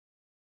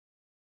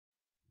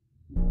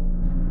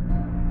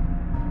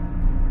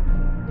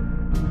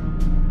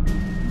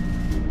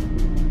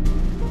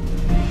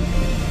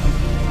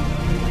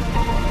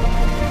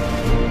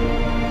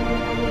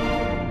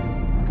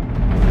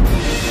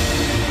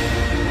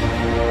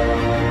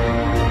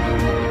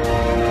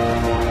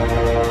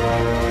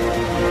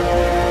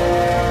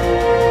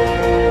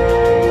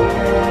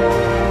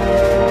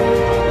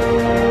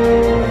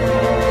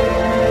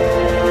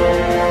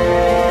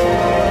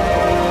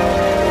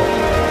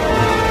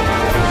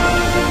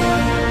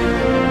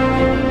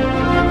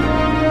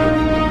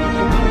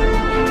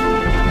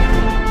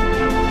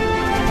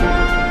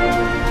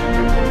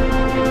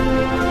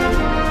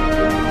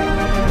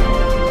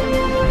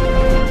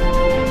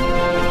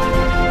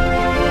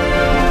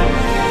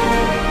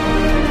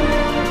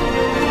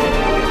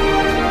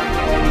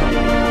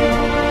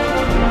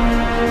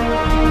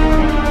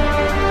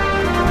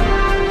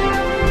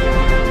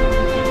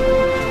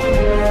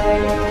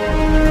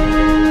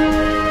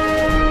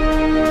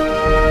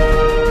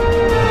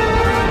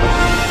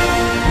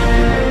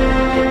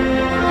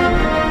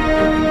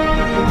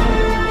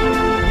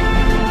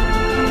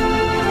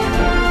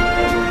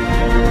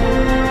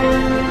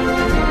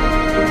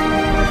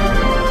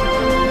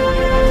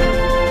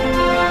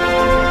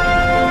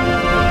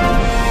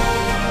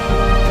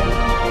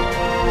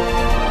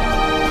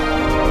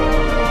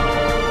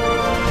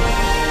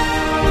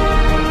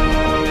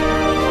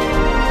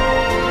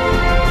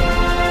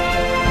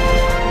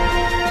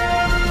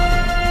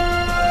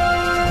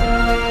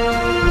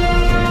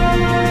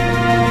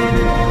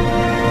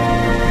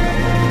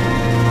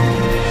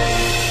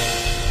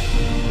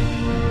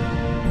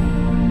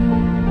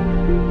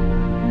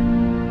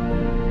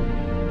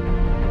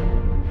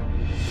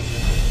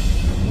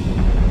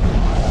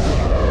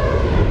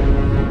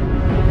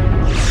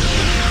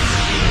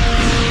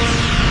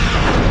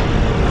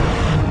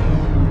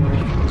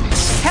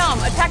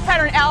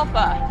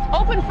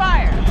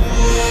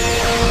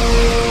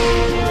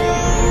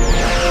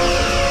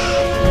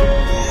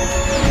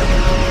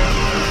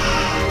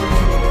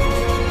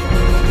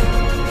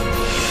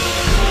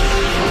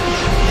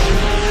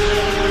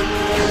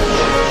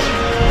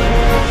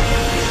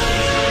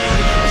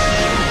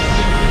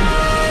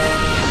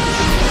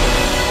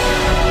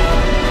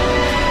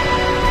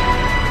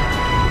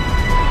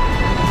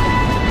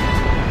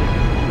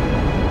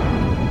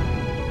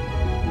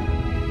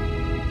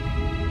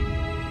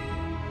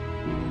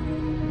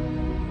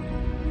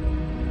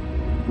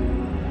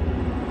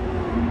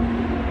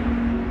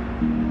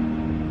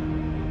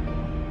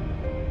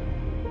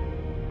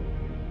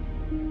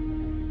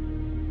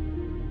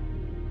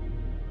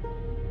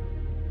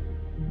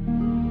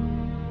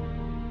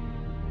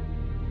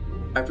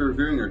After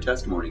reviewing your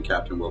testimony,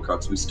 Captain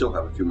Wilcox, we still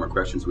have a few more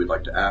questions we'd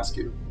like to ask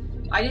you.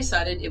 I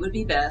decided it would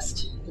be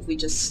best if we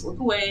just slip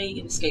away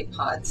in escape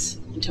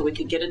pods until we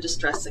could get a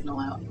distress signal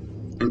out.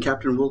 And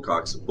Captain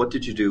Wilcox, what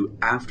did you do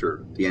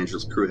after the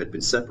Angeles crew had been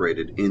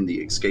separated in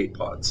the escape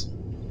pods?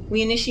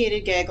 We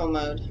initiated gaggle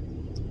mode.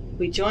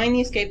 We joined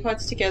the escape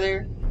pods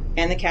together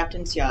and the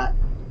captain's yacht.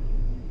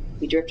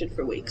 We drifted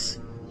for weeks.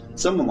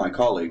 Some of my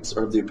colleagues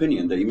are of the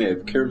opinion that you may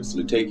have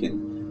carelessly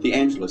taken the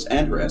Angeles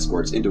and her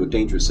escorts into a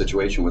dangerous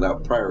situation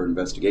without prior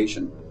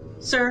investigation.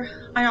 Sir,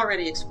 I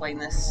already explained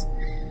this.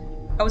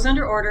 I was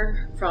under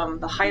order from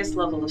the highest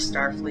level of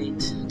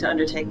Starfleet to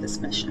undertake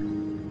this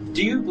mission.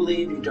 Do you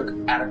believe you took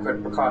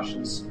adequate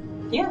precautions?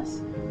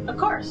 Yes, of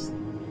course.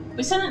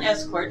 We sent an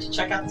escort to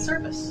check out the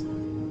service.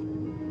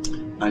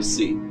 I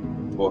see.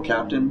 Well,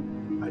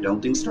 Captain, I don't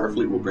think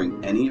Starfleet will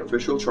bring any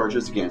official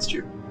charges against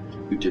you.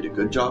 You did a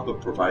good job of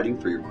providing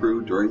for your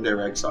crew during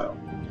their exile.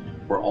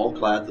 We're all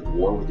glad that the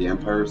war with the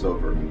Empire is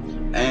over,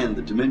 and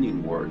the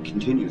Dominion War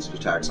continues to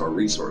tax our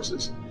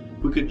resources.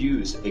 We could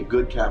use a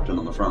good captain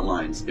on the front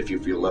lines. If you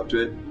feel up to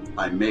it,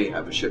 I may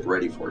have a ship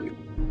ready for you.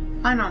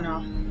 I don't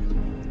know.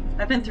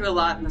 I've been through a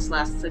lot in this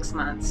last 6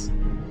 months.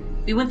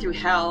 We went through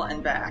hell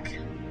and back.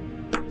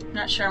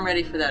 Not sure I'm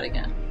ready for that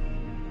again.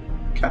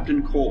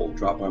 Captain Cole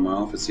dropped by my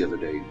office the other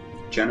day.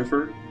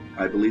 Jennifer,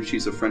 I believe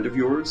she's a friend of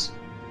yours?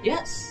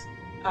 Yes.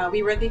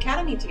 We were at the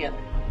academy together.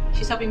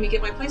 She's helping me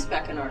get my place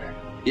back in order.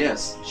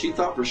 Yes, she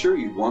thought for sure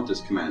you'd want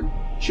this command.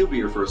 She'll be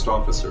your first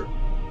officer.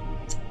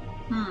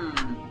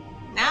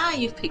 Now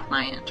you've piqued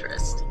my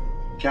interest.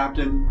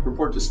 Captain,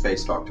 report to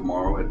Space Talk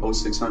tomorrow at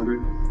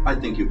 0600. I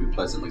think you'll be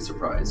pleasantly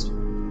surprised.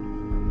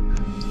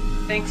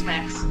 Thanks,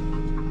 Max.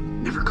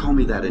 Never call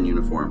me that in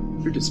uniform.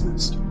 You're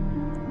dismissed.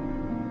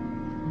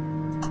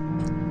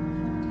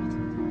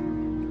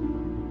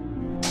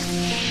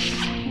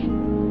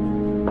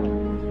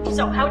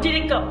 So, how did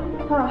it go?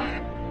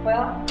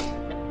 Well,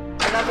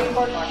 I'm not being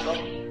court-martialed.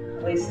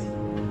 At least,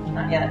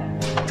 not yet.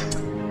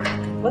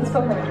 Let's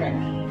go have a drink,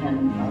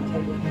 and I'll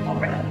take you all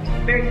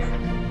around. Very good.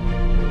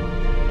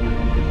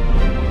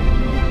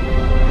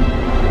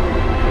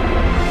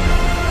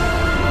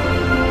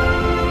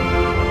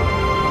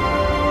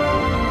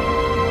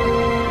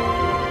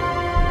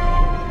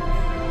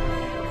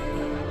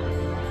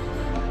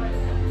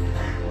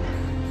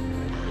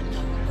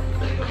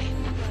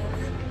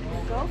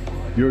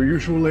 Your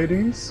usual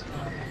ladies?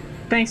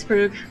 Thanks,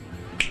 Brugge.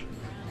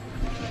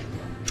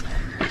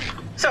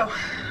 So,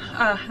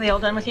 they all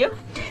done with you?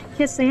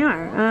 Yes, they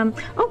are.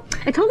 Oh,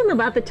 I told him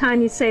about the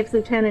time you saved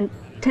Lieutenant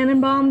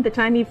Tenenbaum, the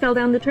time he fell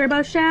down the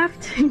turbo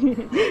shaft. He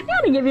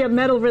ought to give you a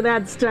medal for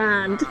that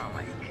stunt. Oh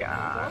my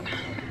God.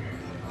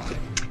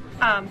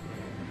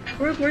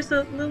 Brugge, where's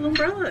the little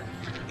umbrella?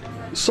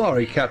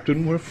 Sorry,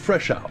 Captain, we're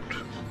fresh out.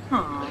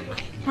 Oh,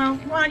 well,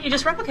 why don't you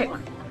just replicate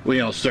one? We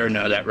don't serve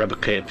none of that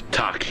replicated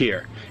talk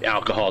here.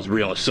 Alcohol's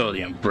real and so are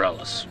the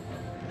umbrellas.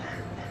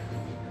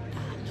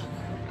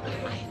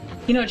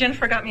 You know,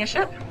 Jennifer got me a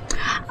ship.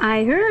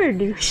 I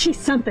heard. She's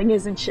something,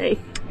 isn't she?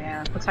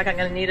 Yeah, looks like I'm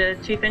going to need a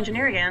chief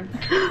engineer again.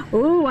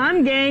 Ooh,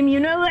 I'm game, you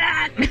know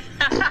that.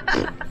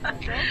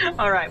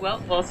 All right,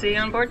 well, we'll see you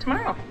on board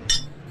tomorrow.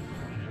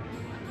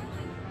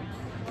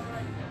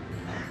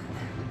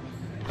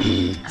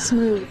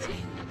 Smooth.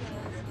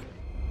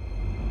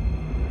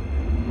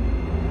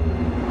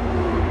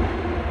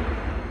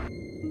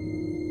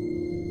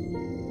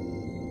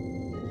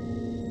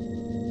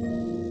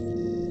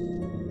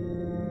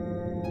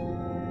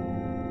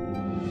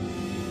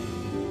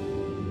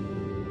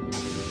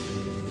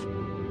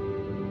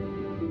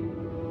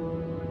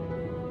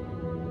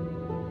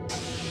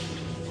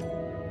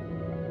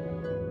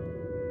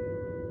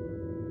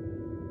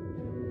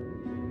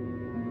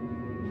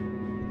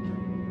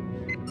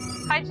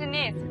 Hi,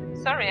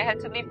 Janice. Sorry I had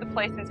to leave the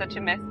place in such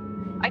a mess.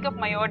 I got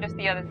my orders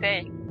the other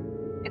day.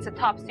 It's a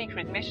top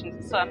secret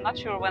mission, so I'm not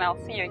sure when I'll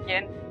see you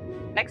again.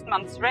 Next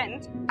month's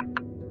rent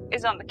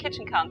is on the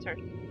kitchen counter.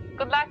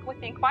 Good luck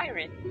with the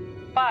inquiry.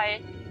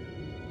 Bye.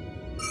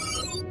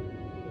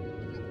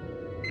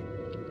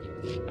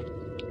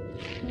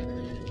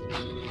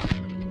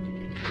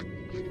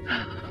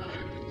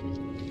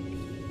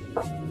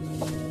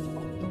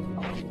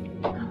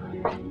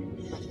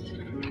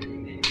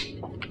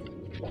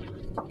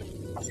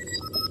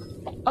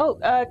 Oh,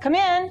 come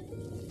in.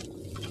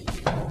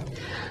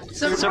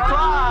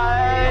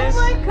 Surprise!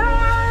 Oh my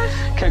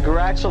gosh!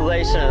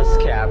 Congratulations,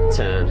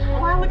 Captain.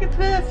 Wow, look at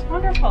this.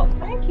 Wonderful.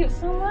 Thank you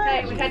so much.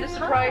 Hey, we had to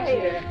surprise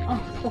you.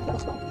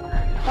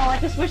 Oh, I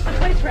just wish the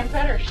place were in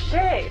better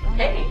shape.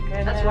 Hey,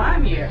 that's why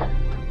I'm here.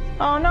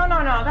 Oh, no,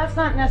 that's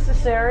not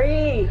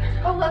necessary.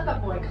 Oh, let the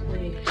boy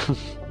clean.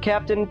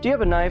 Captain, do you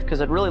have a knife?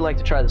 Because I'd really like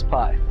to try this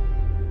pie.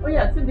 Oh,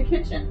 yeah, it's in the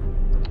kitchen.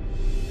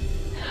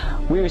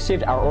 We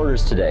received our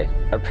orders today.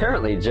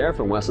 Apparently,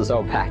 Jennifer wants us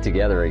all back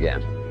together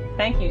again.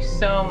 Thank you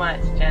so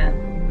much,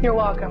 Jen. You're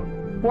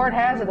welcome. Word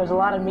has it there's a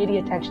lot of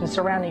media attention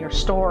surrounding your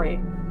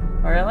story.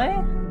 Really?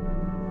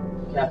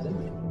 Captain?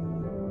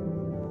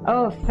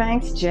 Oh,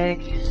 thanks,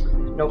 Jake.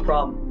 No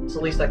problem. It's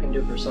the least I can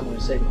do for someone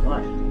who saved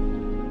my life.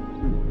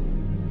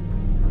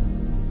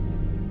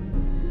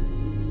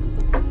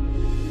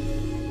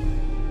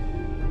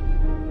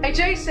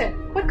 Hey,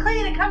 Jason, quit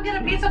cleaning and come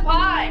get a piece of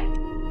pie.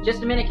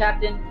 Just a minute,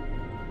 Captain.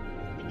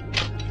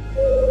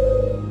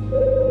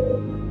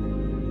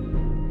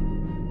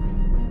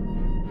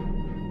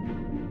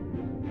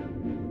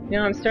 You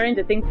know, I'm starting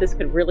to think this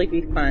could really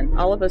be fun.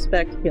 All of us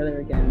back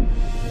together again.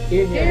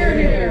 Here,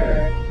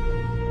 here.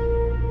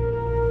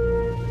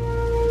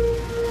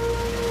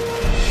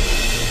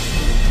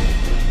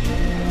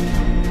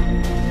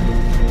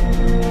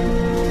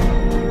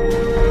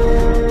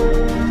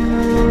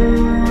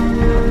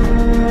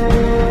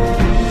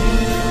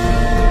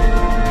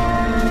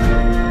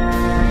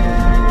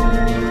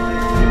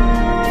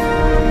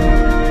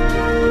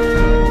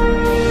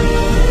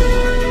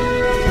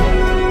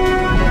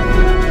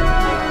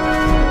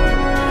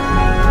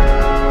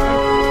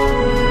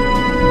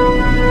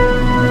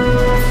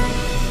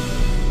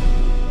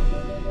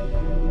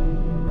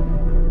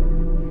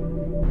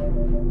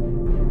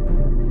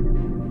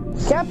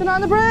 Captain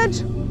on the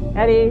bridge?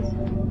 At ease.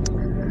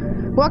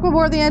 Welcome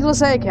aboard the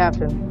Angeles A,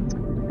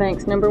 Captain.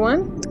 Thanks. Number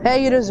one?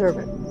 Hey, you deserve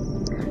it.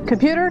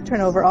 Computer,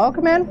 turn over all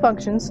command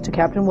functions to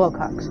Captain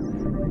Wilcox.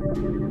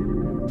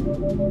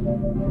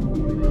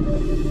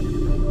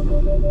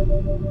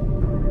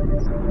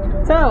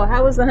 So,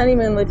 how was the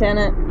honeymoon,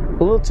 Lieutenant?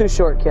 A little too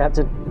short,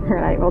 Captain. All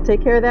right, we'll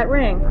take care of that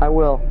ring. I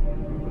will.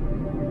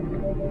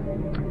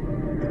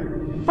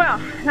 Well,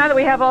 now that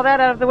we have all that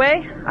out of the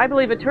way, I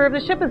believe a tour of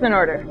the ship is in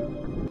order.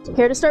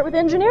 Care to start with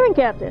engineering,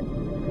 Captain?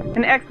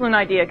 An excellent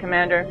idea,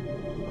 Commander.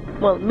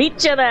 We'll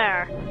meet you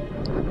there.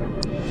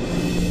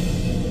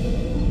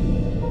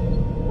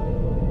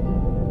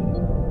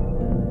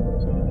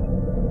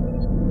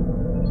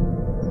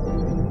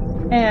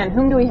 And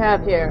whom do we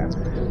have here?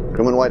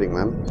 Crewman Whiting,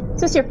 ma'am.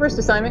 Is this your first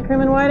assignment,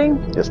 Crewman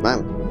Whiting? Yes, ma'am.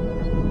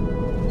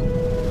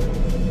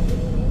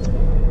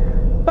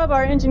 Above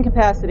our engine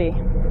capacity.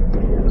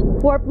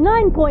 Warp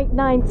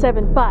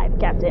 9.975,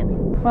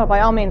 Captain. Well,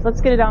 by all means,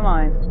 let's get it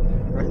online.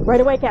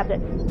 Right away, Captain.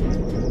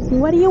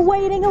 What are you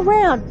waiting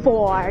around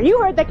for?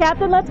 You heard the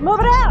Captain. Let's move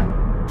it out!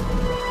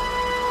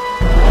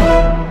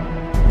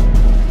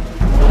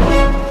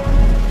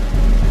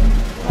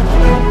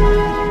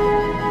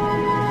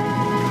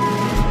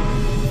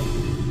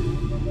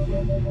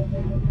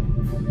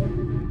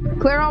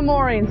 Clear all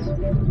moorings.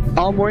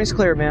 All moorings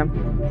clear, ma'am.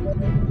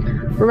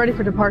 We're ready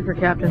for departure,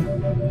 Captain.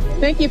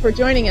 Thank you for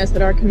joining us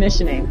at our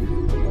commissioning.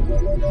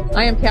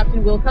 I am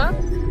Captain Wilcox,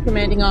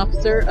 Commanding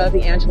Officer of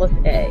the Angeles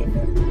A.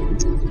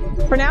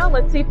 For now,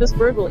 let's see if this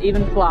bird will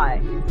even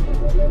fly.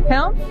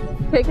 Helm,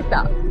 take us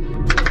out.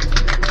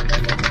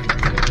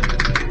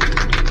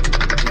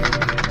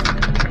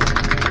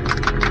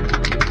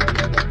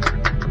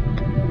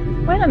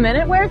 Wait a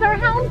minute, where's our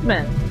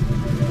helmsman?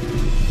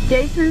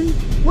 Jason,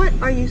 what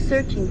are you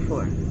searching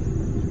for?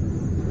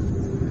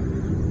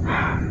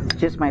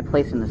 Just my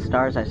place in the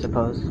stars, I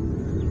suppose.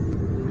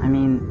 I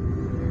mean,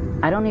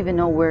 I don't even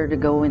know where to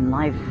go in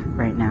life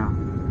right now.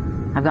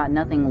 I've got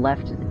nothing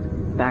left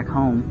back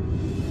home.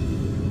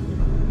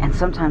 And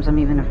sometimes I'm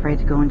even afraid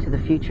to go into the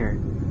future.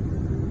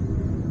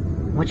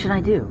 What should I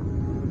do?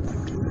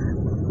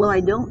 Well,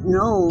 I don't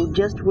know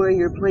just where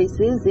your place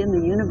is in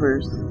the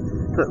universe,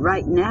 but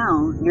right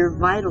now, you're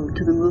vital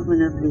to the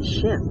movement of this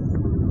ship.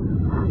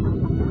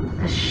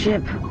 The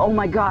ship? Oh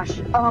my gosh.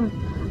 I'm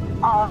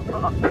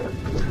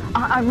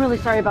really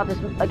sorry about this,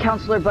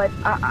 Counselor, but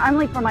I'm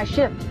late for my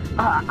shift.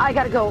 I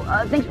gotta go.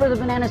 Thanks for the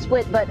banana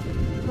split, but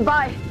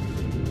bye.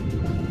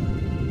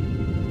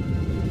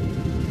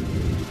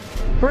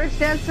 Bridge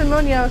to Ensign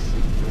Munoz.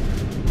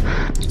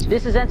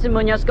 This is Ensign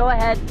Munoz. Go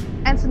ahead.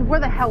 Ensign, where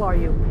the hell are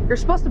you? You're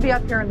supposed to be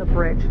up here in the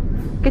bridge.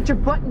 Get your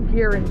butt in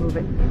gear and move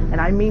it. And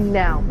I mean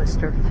now,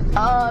 mister.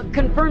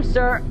 Confirmed,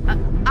 sir.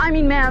 I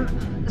mean, ma'am.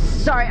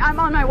 Sorry, I'm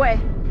on my way.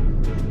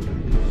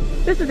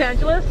 This is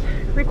Angeles,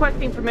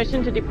 requesting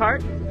permission to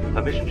depart.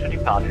 Permission to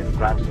depart is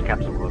granted,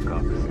 Captain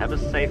Wilcox. Have a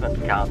safe and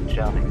calm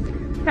journey.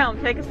 Helm,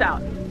 take us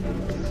out.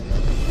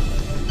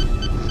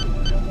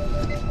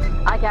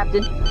 Aye,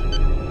 Captain.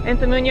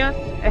 Ensign Munoz,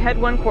 ahead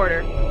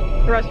 1/4.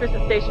 Thrusters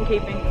at station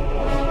keeping.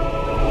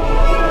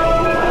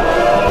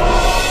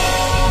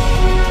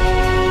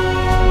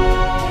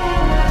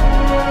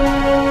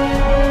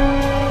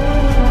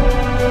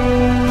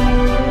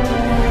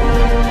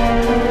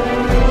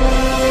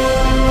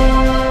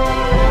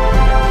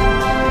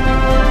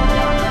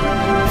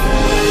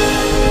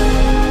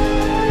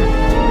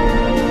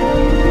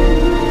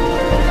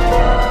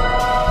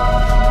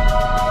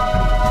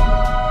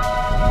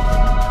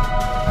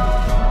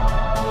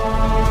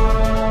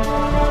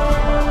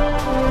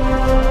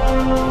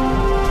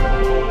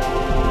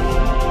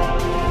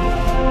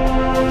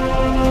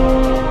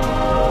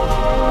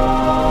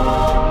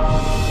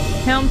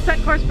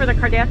 Set course for the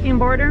Cardassian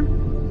border.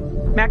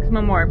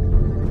 Maximum warp.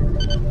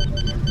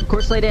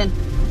 Course laid in.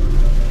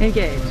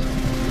 Engage.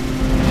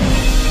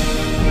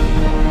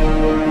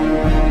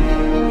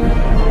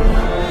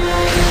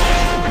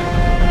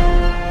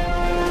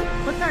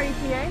 What's our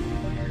ETA?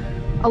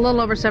 A little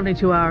over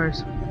 72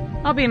 hours.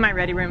 I'll be in my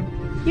ready room.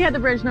 You had the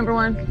bridge, number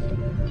 1.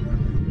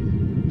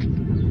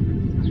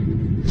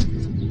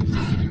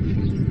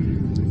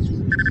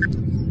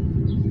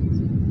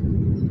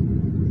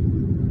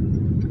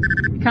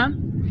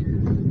 Come.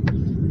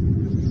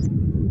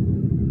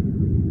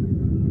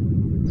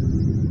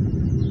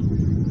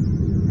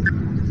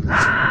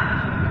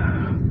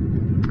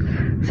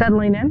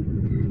 Settling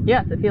in?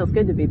 Yes, it feels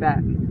good to be back.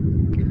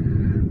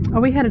 Are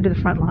we headed to the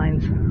front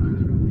lines?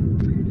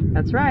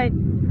 That's right.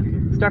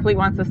 Starfleet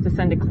wants us to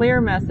send a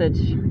clear message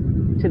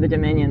to the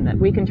Dominion that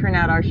we can turn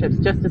out our ships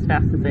just as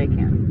fast as they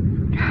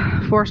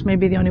can. Force may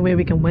be the only way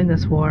we can win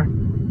this war.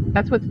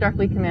 That's what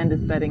Starfleet Command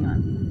is betting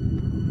on.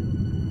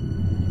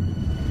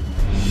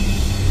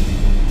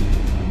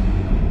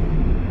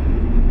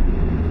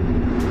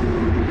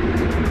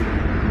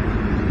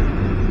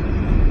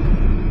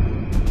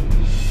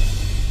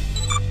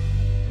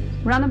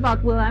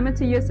 Runabout Willamette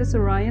to USS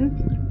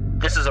Orion.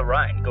 This is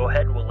Orion. Go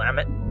ahead,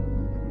 Willamette.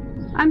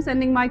 I'm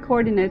sending my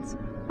coordinates.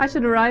 I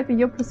should arrive at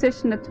your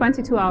position at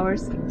 22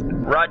 hours.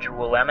 Roger,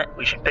 Willamette.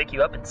 We should pick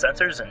you up in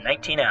sensors in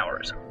 19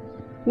 hours.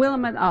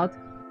 Willamette out.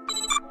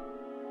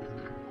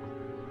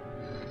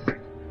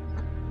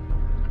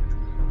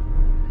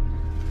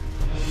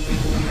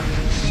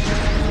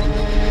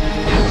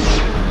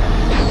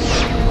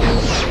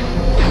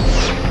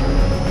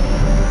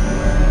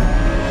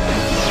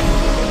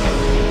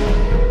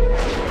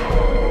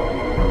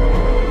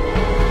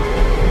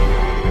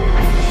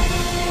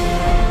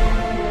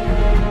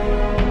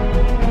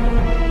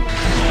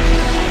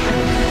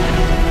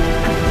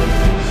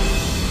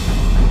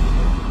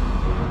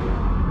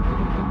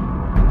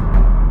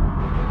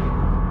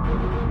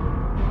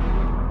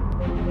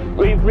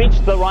 We've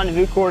reached the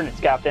rendezvous coordinates,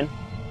 Captain.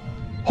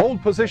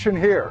 Hold position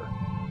here.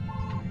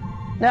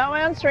 Now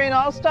answering,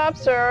 all stop,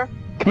 sir.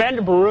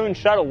 Commander Baroon's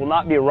shuttle will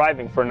not be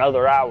arriving for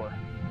another hour.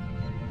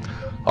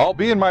 I'll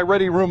be in my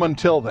ready room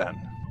until then.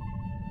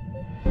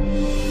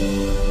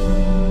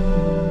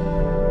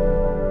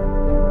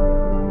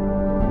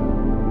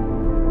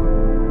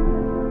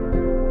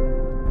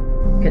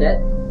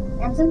 Cadet?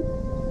 Ensign?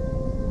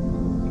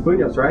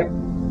 Munoz, right?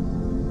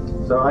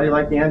 So how do you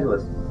like the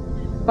Angeles?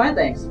 Fine,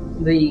 thanks.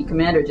 The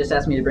commander just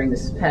asked me to bring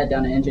this pad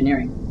down to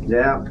engineering.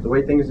 Yeah, the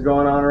way things are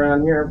going on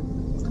around here,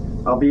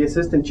 I'll be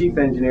assistant chief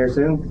engineer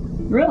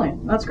soon. Really?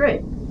 That's great.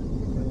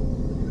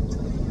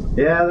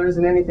 Yeah, there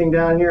isn't anything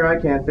down here I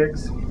can't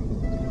fix.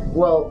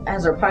 Well,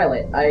 as our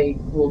pilot, I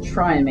will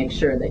try and make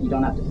sure that you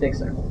don't have to fix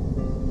her.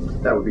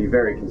 That would be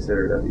very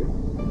considerate of you.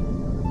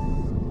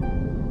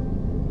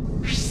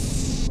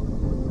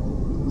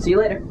 See you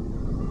later.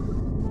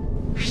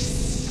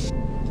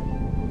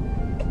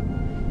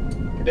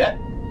 Cadet?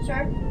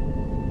 Sure.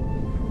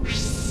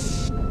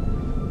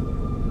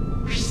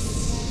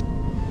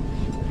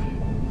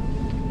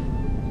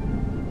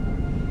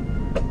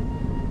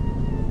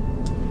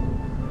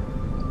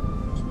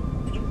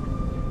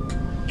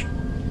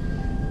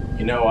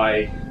 You know,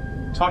 I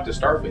talked to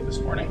Starfleet this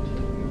morning.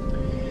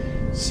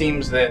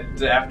 Seems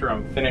that after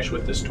I'm finished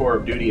with this tour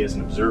of duty as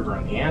an observer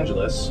on the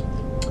Angeles,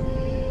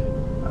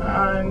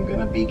 I'm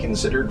gonna be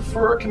considered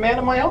for a command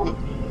of my own.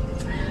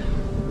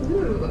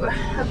 Ooh,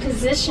 a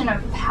position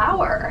of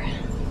power.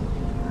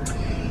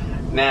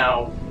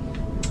 Now,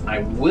 I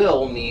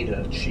will need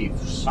a chief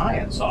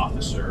science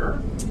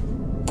officer.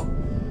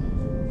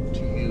 Do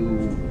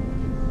you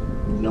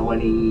know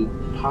any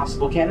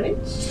possible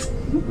candidates?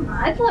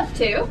 I'd love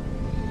to.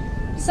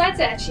 Besides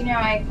that, you know,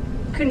 I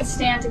couldn't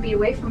stand to be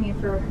away from you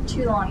for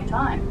too long a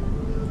time.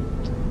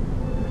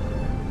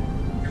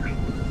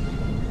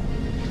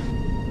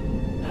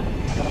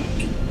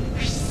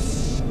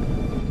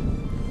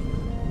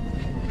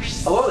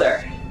 Hello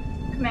there.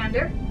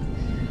 Commander?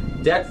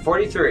 Deck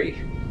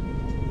 43.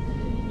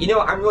 You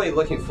know, I'm really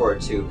looking forward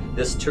to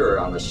this tour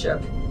on the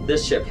ship.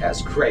 This ship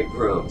has great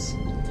rooms.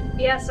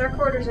 Yes, our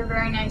quarters are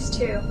very nice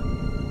too.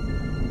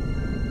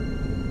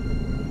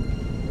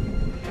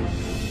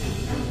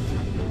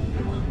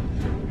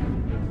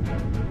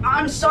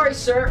 I'm sorry,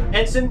 sir.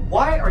 Ensign,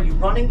 why are you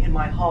running in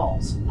my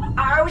halls?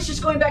 I was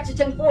just going back to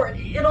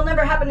 10-4. It'll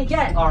never happen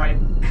again. All right,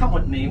 come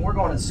with me. We're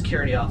going to the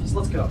security office.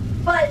 Let's go.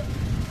 But...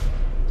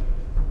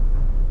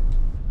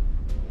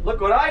 Look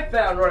what I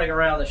found running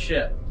around the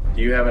ship.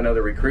 Do you have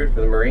another recruit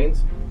for the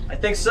Marines? I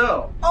think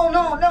so. Oh,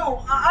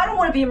 no. I don't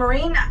want to be a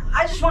Marine.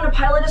 I just want to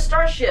pilot a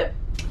starship.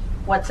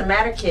 What's the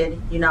matter, kid?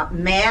 You're not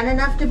man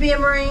enough to be a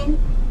Marine?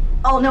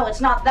 Oh, no,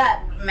 it's not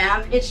that,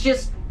 ma'am. It's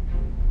just...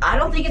 I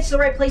don't think it's the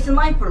right place in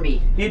life for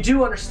me. You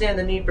do understand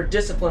the need for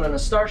discipline on a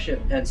starship,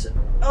 Ensign?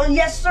 Oh,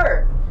 yes,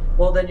 sir.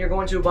 Well, then you're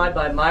going to abide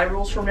by my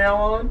rules from now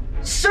on?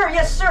 Sir,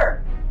 yes,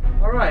 sir.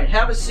 All right,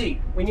 have a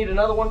seat. We need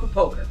another one for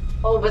poker.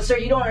 Oh, but sir,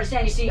 you don't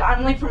understand. You see,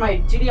 I'm late for my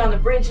duty on the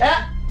bridge.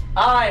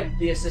 I'm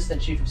the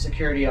assistant chief of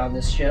security on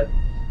this ship.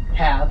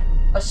 Have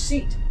a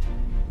seat.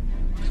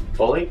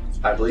 Foley,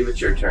 I believe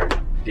it's your turn.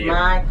 Do you?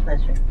 My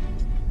pleasure.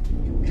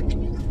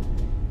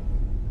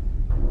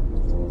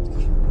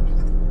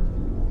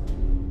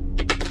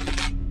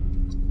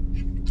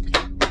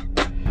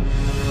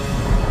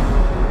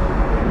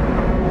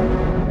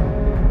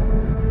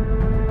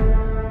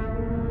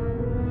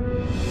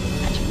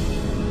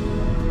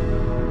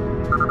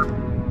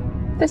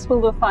 This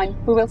will do fine.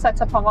 We will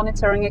set up our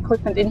monitoring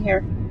equipment in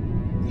here.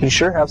 You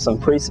sure have some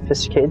pretty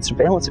sophisticated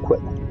surveillance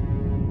equipment.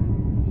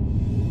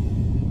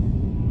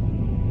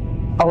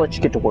 I'll let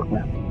you get to work,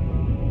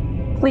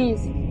 ma'am.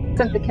 Please,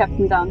 send the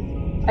captain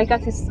down. I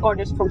got his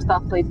orders from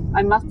Starfleet.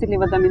 I must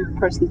deliver them in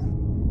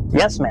person.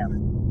 Yes, ma'am.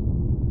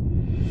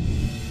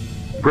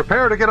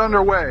 Prepare to get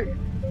underway.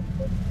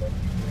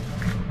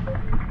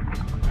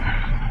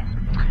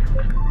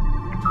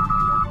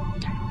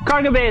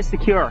 Cargo bay is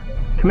secure.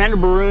 Commander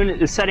Baroon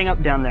is setting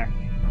up down there.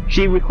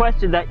 She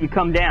requested that you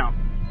come down.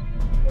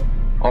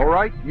 All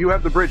right, you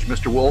have the bridge,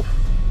 Mr. Wolf.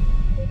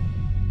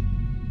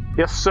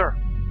 Yes, sir.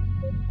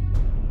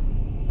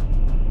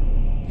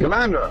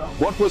 Commander,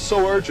 what was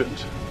so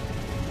urgent?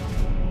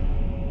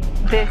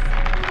 This.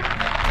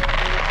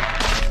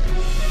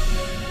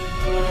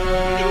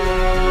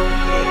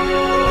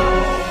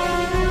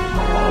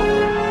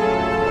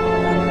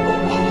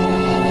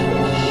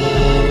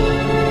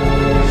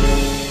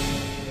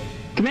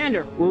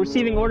 Commander, we're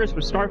receiving orders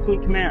from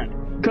Starfleet Command.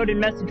 Coded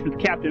message for the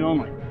captain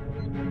only.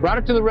 Route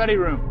it to the ready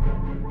room.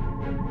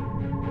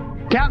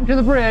 Captain to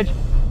the bridge.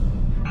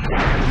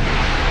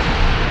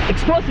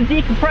 Explosive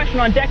decompression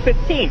on deck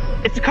 15.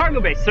 It's the cargo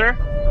bay, sir.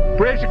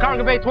 Bridge to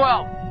cargo bay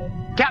 12.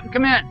 Captain,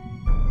 come in.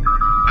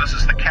 This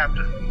is the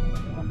captain.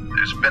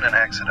 There's been an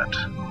accident.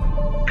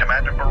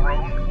 Commander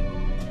Baroon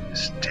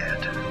is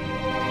dead.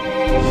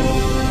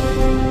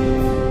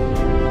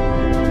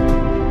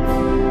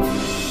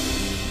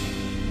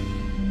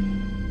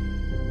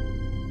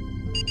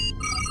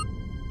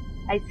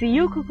 I see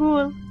you,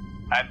 Kukul.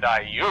 And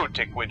I you,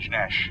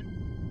 Tikwij-Nesh.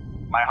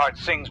 My heart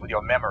sings with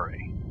your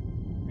memory.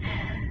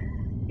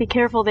 Be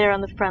careful there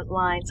on the front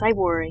lines. I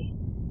worry.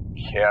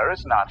 Care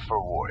is not for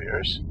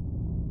warriors.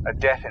 A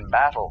death in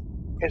battle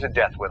is a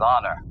death with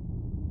honor.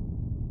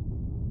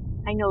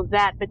 I know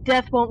that, but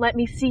death won't let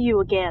me see you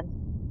again.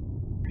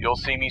 You'll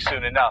see me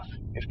soon enough,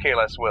 if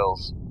Kalis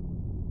wills.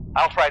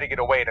 I'll try to get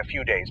away in a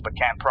few days, but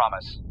can't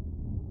promise.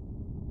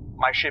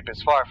 My ship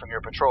is far from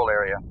your patrol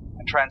area,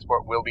 and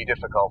transport will be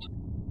difficult.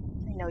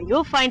 I know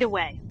you'll find a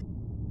way.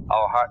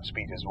 Our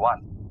heartbeat is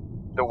one.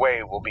 The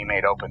way will be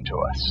made open to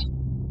us.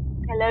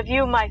 I love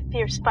you, my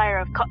fierce fire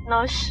of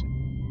Kotnosh.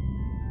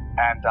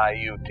 And I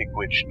you,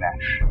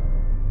 Tikwij-Nesh.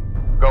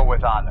 Go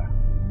with honor.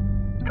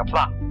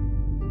 Kapla.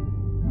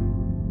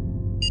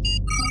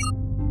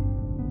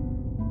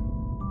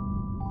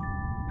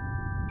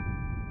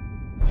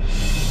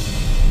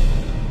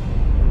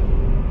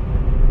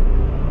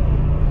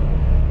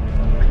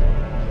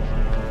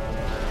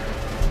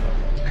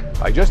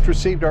 I just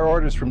received our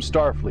orders from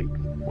Starfleet.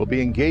 We'll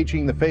be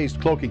engaging the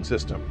phased cloaking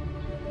system.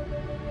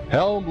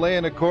 Helm lay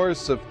in a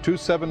course of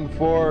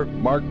 274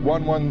 Mark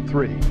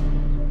 113.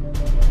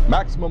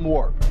 Maximum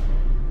warp.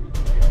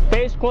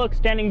 Phased cloak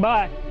standing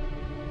by.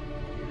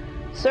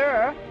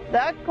 Sir,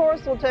 that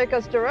course will take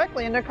us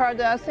directly into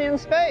Cardassian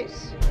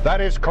space.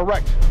 That is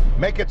correct.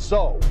 Make it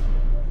so.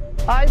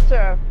 Aye,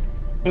 sir.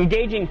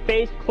 Engaging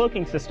phased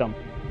cloaking system.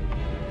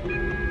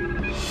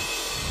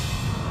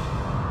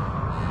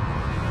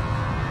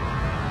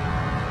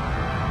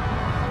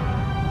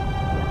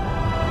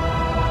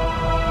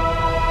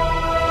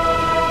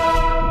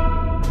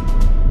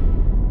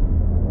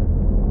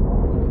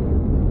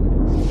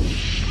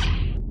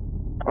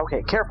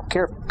 Okay, careful.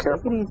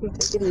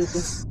 Take it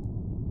easy.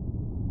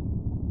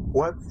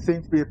 What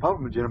seems to be a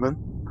problem, gentlemen?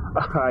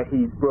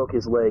 He broke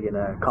his leg in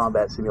a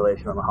combat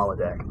simulation on the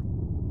holodeck.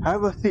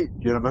 Have a seat,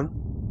 gentlemen.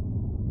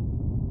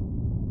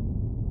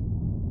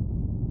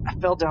 I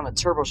fell down a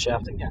turbo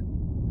shaft again.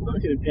 Well,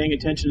 if you'd been paying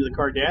attention to the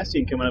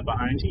Cardassian coming up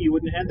behind you, you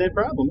wouldn't have had that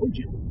problem, would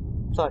you?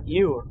 Thought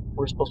you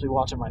were supposed to be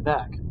watching my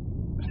back.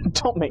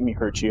 Don't make me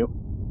hurt you.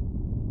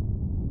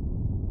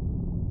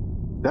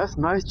 That's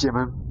nice,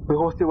 gentlemen. We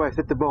will see why I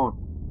set the bone.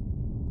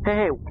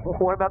 Hey,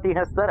 what about the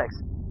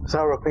aesthetics?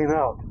 Sour clean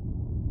out.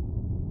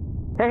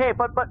 Hey,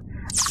 but...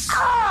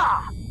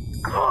 Ah!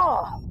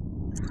 Oh!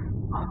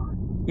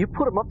 You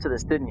put him up to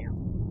this, didn't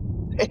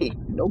you? Hey,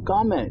 no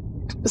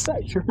comment.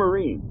 Besides, you're a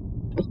Marine.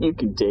 You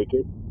can take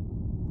it.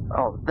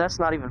 Oh, that's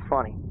not even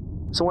funny.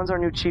 So when's our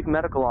new chief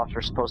medical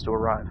officer supposed to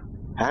arrive?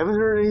 Haven't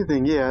heard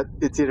anything yet.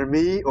 It's either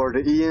me or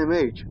the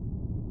EMH.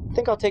 I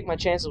think I'll take my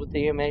chances with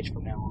the EMH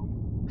from now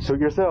on. Suit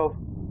yourself.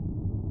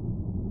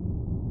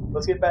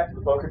 Let's get back to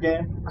the poker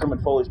game. Crewman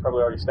Foley's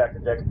probably already stacked the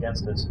deck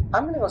against us.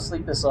 I'm gonna go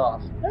sleep this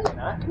off. No, you're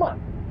not. Come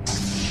on.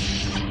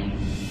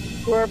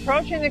 We're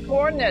approaching the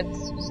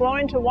coordinates,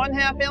 slowing to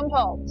 1/2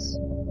 impulse.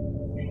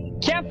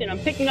 Captain, I'm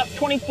picking up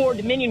 24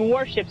 Dominion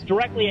warships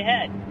directly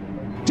ahead.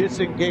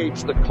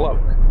 Disengage the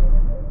cloak.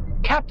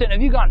 Captain, have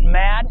you gone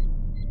mad?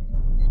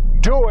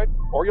 Do it,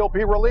 or you'll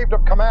be relieved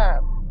of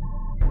command.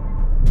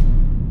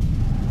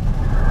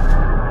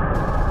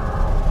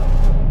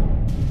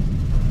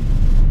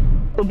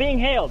 We're being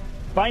hailed.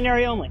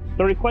 Binary only.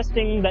 They're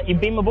requesting that you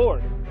beam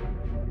aboard.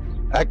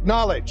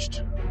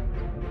 Acknowledged.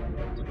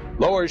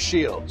 Lower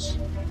shields.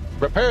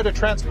 Prepare to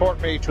transport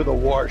me to the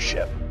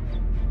warship.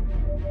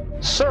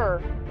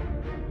 Sir,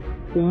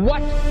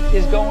 what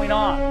is going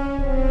on?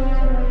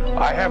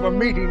 I have a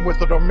meeting with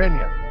the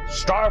Dominion.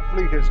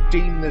 Starfleet has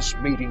deemed this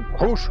meeting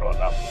crucial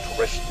enough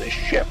to risk this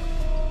ship.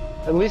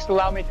 At least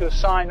allow me to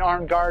assign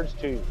armed guards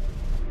to you.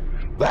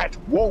 That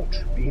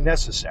won't be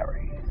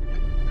necessary.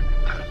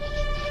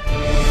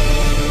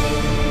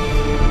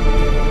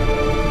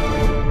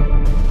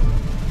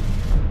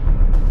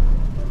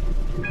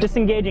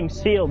 Disengaging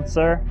shield,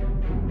 sir.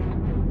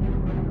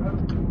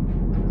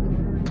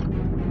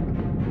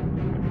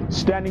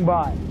 Standing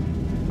by.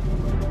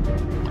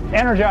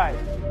 Energize.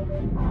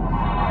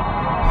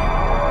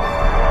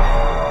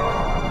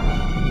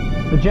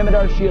 The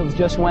Jem'Hadar shields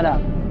just went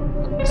up.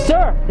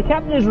 Sir, the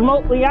captain is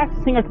remotely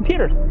accessing our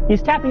computers.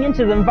 He's tapping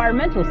into the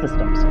environmental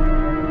systems.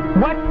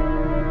 What?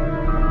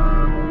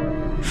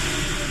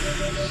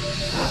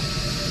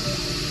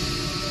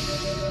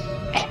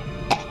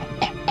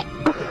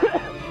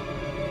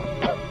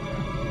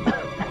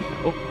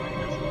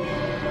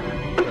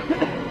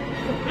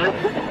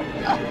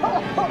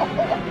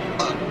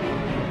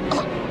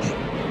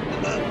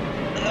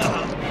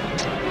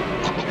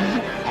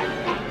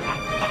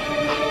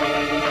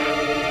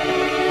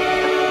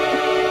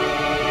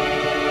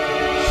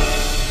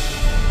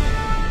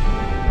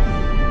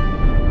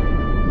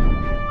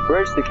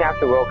 Bridge to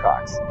Captain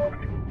Wilcox.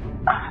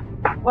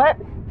 What?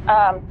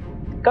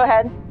 Go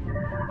ahead.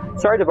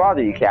 Sorry to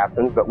bother you,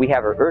 Captain, but we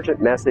have an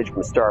urgent message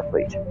from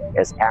Starfleet.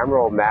 It's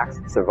Admiral Max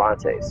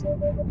Cervantes.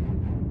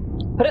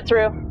 Put it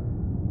through.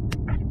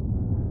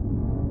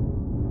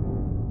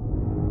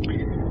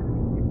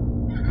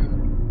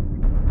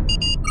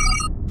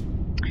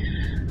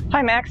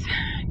 Hi, Max.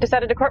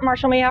 Decided to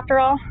court-martial me after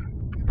all?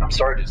 I'm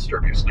sorry to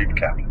disturb your sleep,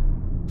 Captain.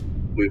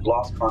 We've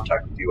lost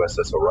contact with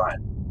USS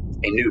Orion,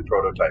 a new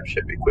prototype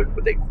ship equipped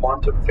with a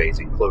quantum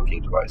phasing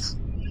cloaking device.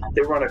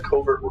 They run a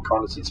covert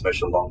reconnaissance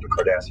mission along the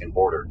Cardassian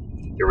border.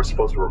 They were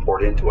supposed to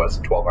report in to us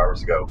 12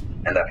 hours ago,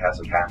 and that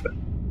hasn't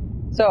happened.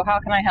 So, how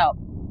can I help?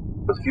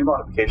 With a few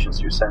modifications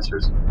to your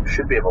sensors, you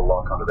should be able to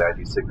lock onto the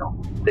ID signal.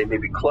 They may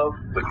be cloaked,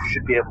 but you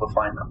should be able to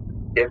find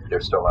them, if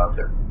they're still out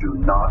there. Do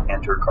not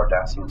enter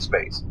Cardassian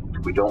space.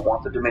 We don't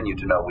want the Dominion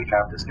to know we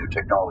have this new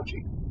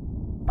technology.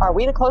 Are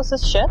we the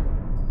closest ship?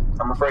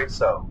 I'm afraid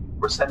so.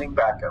 We're sending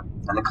backup,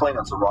 and the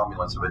Klingons and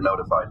Romulans have been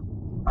notified.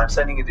 I'm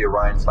sending you the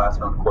Orion's last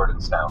known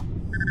coordinates now.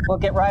 We'll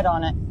get right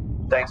on it.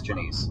 Thanks,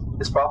 Janice.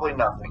 It's probably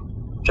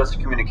nothing. Just a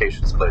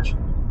communications glitch.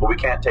 But we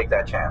can't take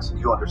that chance.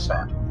 You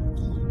understand?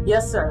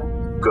 Yes, sir.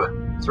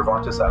 Good.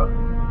 Cervantes out.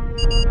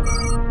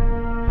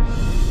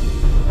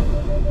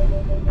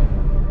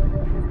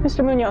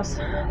 Mr. Munoz,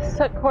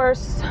 set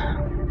course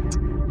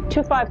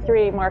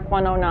 253 Mark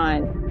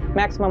 109.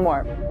 Maximum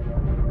warp.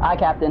 Aye,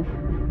 Captain.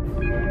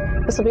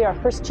 This will be our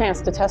first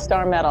chance to test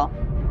our mettle.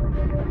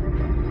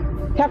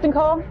 Captain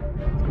Cole,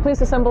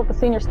 please assemble the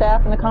senior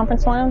staff in the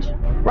conference lounge.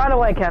 Right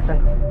away, Captain.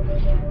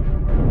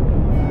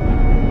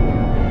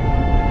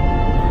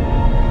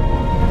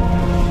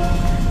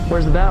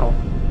 Where's the battle?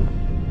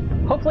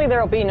 Hopefully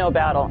there will be no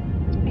battle.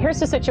 Here's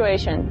the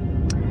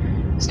situation.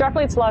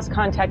 Starfleet's lost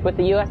contact with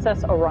the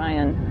USS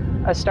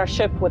Orion, a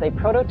starship with a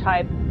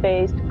prototype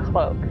phased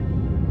cloak.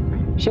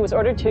 She was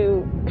ordered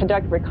to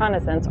conduct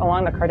reconnaissance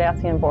along the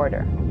Cardassian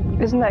border.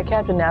 Isn't that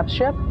Captain Knapp's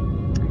ship?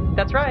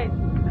 That's right.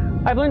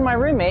 I've learned my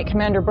roommate,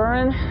 Commander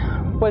Burin,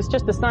 was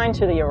just assigned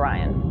to the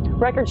Orion.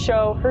 Records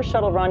show her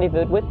shuttle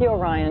rendezvoused with the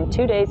Orion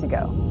 2 days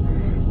ago.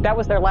 That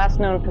was their last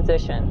known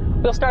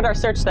position. We'll start our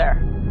search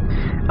there.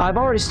 I've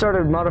already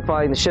started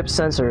modifying the ship's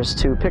sensors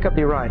to pick up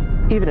the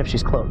Orion, even if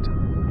she's cloaked.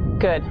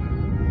 Good.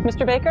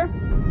 Mr. Baker?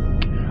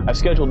 I've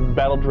scheduled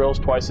battle drills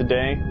twice a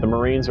day. The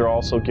Marines are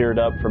also geared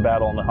up for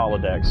battle on the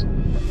holodecks.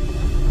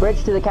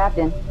 Bridge to the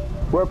Captain.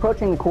 We're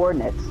approaching the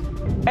coordinates.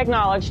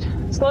 Acknowledged.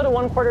 Slow to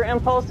 1/4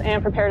 impulse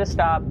and prepare to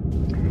stop.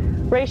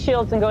 Raise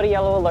shields and go to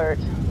yellow alert.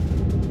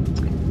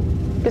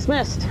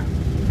 Dismissed.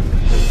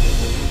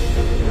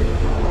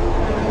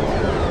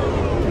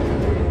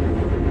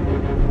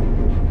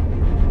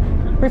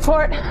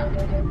 Report.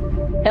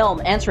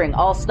 Helm answering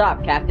all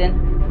stop,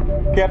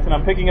 Captain. Captain,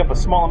 I'm picking up a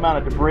small amount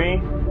of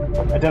debris.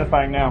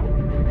 Identifying now.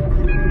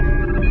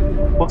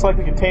 Looks like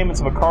the containments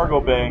of a cargo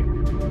bay.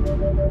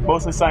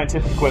 Mostly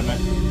scientific equipment.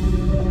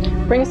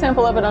 Bring a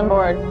sample of it on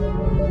board.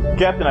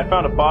 Captain, I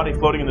found a body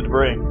floating in the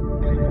debris.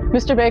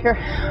 Mr. Baker,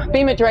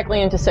 beam it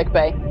directly into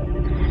sickbay.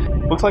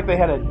 Looks like they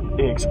had an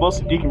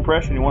explosive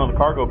decompression in one of the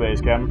cargo bays,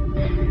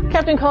 Captain.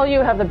 Captain Cole, you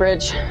have the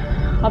bridge.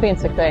 I'll be in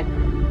sickbay.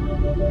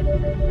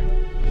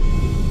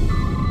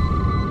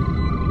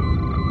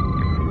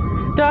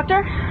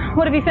 Doctor,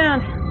 what have you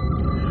found?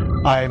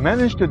 I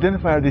managed to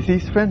identify our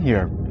deceased friend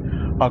here.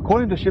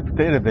 According to the ship's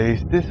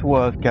database, this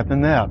was Captain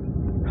Knapp.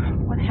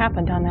 What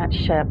happened on that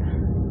ship?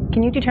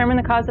 Can you determine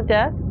the cause of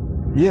death?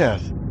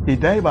 Yes, he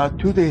died about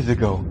 2 days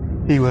ago.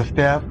 He was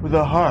stabbed with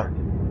a heart.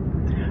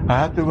 I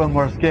have to run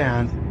more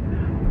scans,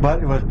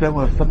 but it was done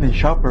with something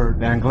sharper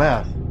than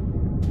glass.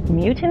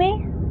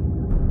 Mutiny?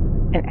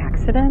 An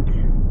accident?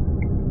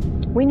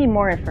 We need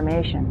more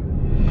information.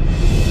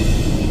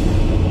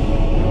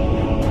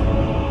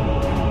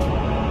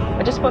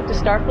 I just spoke to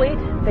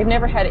Starfleet. They've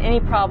never had any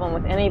problem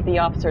with any of the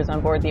officers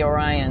on board the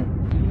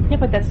Orion. Yeah,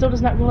 but that still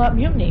does not rule out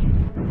mutiny.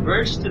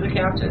 Bridge to the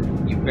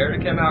Captain. You better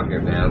come out here,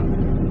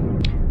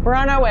 ma'am. We're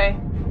on our way.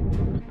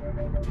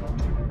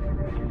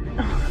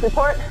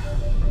 Report.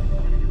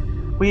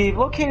 We've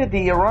located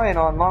the Orion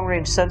on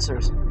long-range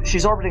sensors.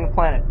 She's orbiting the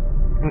planet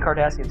in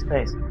Cardassian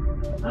space.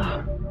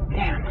 Oh,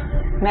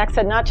 damn. Max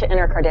said not to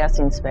enter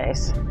Cardassian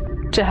space.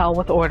 To hell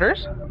with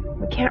orders.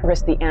 We can't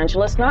risk the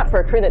Angeles, not for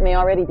a crew that may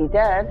already be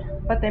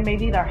dead. But they may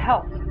need our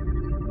help.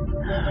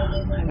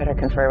 I better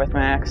confer with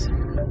Max.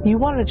 You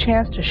wanted a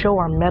chance to show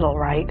our mettle,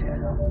 right?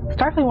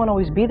 Starfleet won't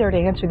always be there to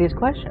answer these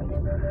questions.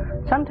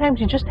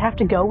 Sometimes you just have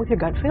to go with your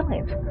gut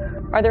feelings.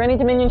 Are there any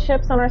Dominion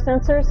ships on our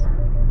sensors?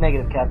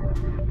 Negative, Captain.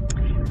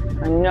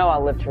 I know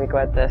I'll live to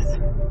regret this.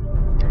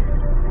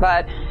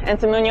 But,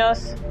 Ensign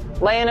Munoz,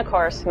 lay in a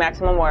course,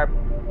 maximum warp.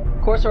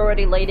 Course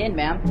already laid in,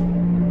 ma'am.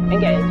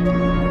 Engage.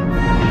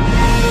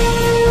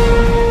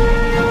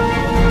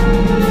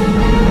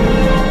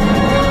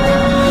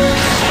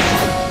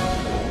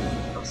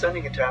 I'm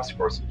sending a task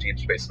force to Deep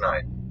Space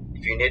Nine.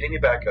 If you need any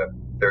backup,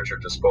 they're at your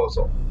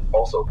disposal.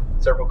 Also,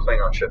 several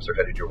Klingon ships are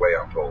headed your way,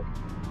 I'm told.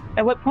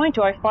 At what point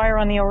do I fire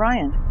on the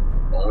Orion?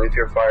 Only if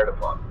you're fired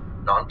upon.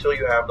 Not until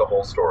you have the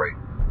whole story.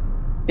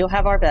 You'll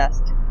have our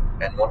best.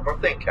 And one more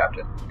thing,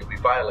 Captain. You'll be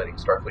violating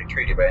Starfleet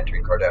treaty by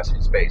entering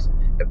Cardassian space.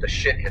 If the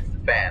shit hits the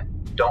fan,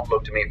 don't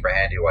look to me for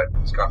handy wipe.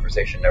 This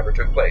conversation never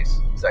took place.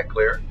 Is that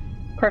clear?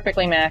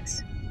 Perfectly,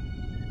 Max.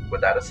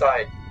 With that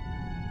aside,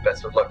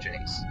 best of luck,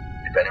 Janice.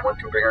 If anyone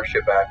can bring our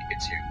ship back,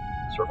 it's you.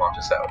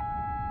 Cervantes out.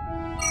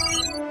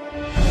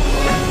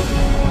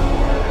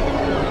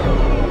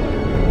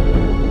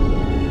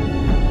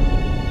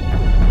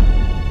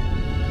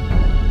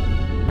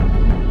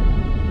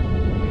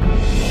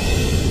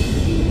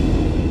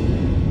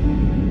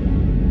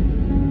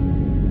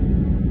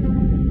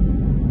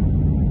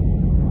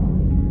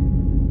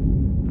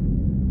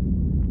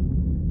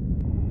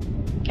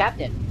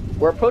 Captain,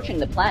 we're approaching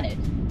the planet.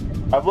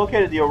 I've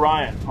located the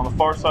Orion on the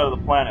far side of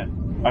the planet.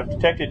 I've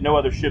detected no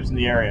other ships in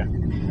the area.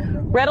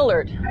 Red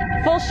alert.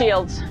 Full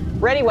shields.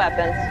 Ready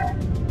weapons.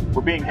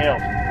 We're being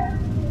hailed.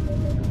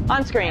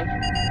 On screen.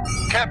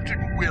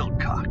 Captain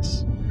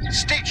Wilcox,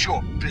 state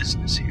your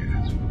business here.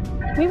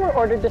 We were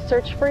ordered to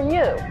search for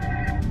you.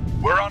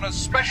 We're on a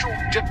special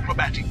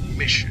diplomatic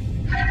mission.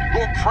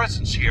 Your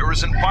presence here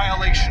is in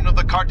violation of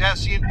the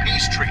Cardassian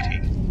peace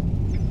treaty.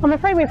 I'm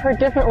afraid we've heard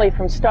differently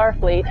from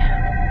Starfleet.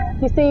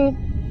 You see,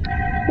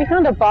 we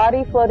found a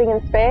body floating in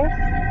space,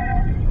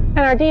 and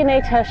our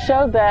DNA test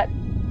showed that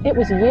it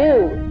was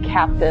you,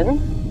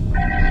 Captain.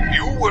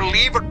 You will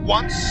leave at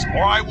once,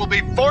 or I will be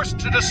forced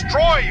to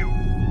destroy you!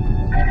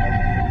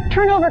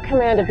 Turn over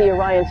command of the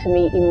Orion to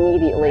me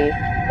immediately,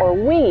 or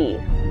we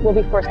will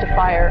be forced to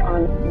fire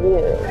on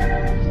you.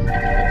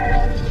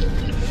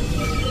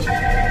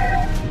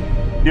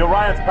 The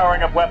Orion's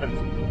powering up weapons.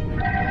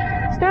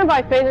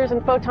 Standby phasers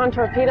and photon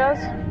torpedoes.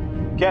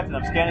 Captain,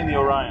 I'm scanning the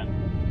Orion.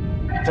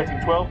 Detecting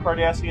 12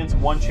 Cardassians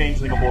and 1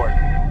 changeling aboard.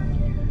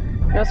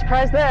 No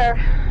surprise there.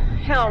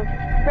 Helm,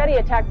 ready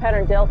attack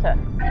pattern Delta.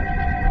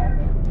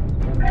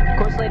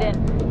 Course laid in.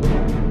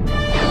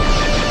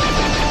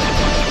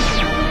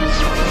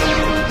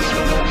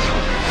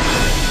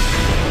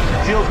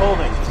 Shields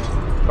holding.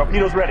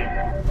 Torpedoes ready.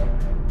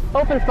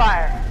 Open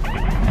fire.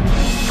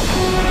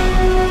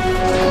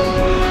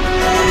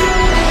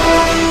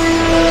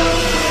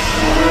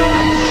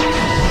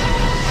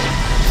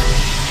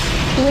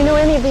 Do we know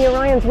any of the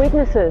Orion's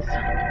weaknesses?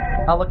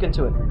 I'll look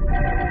into it.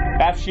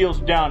 Aft shields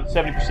down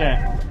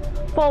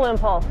 70%. Full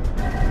impulse.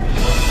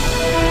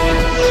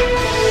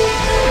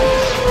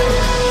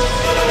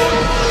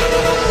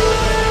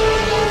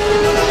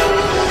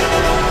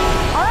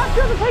 Our aft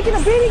shields are taking a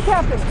beating,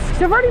 Captain.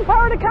 Diverting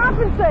power to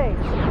compensate.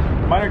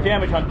 Minor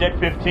damage on deck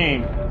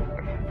 15.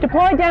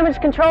 Deploy damage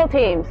control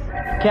teams.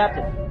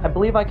 Captain, I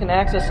believe I can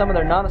access some of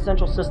their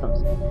non-essential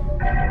systems.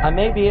 I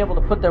may be able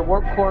to put their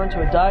warp core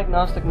into a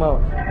diagnostic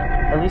mode.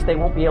 At least they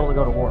won't be able to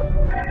go to warp.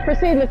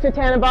 Proceed, Mr.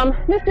 Tannenbaum.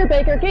 Mr.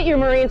 Baker, get your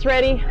Marines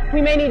ready. We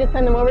may need to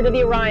send them over to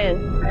the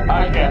Orion.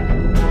 Aye,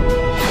 Captain.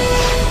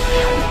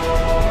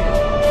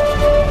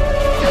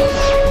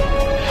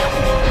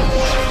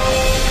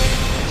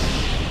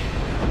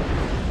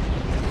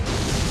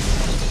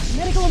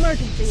 Medical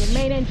emergency in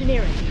main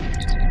engineering.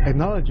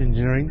 Acknowledge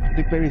engineering.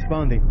 Sick bay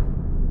responding.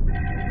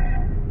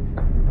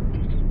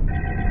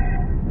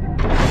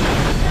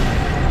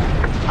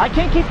 I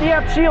can't keep the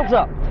aft shields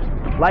up.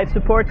 Life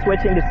support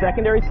switching to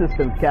secondary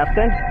systems,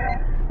 Captain.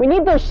 We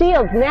need those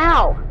shields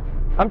now.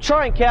 I'm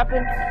trying,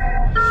 Captain.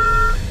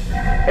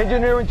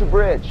 Engineering to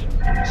bridge.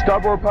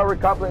 Starboard power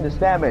coupling is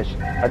damaged.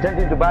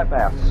 Attempting to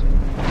bypass.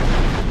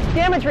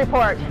 Damage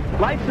report.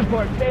 Life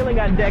support failing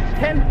on decks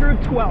 10 through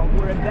 12.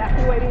 We're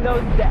evacuating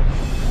those decks.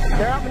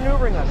 They're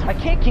outmaneuvering us. I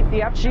can't keep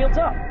the aft shields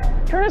up.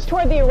 Turn us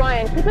toward the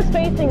Orion. Keep us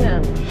facing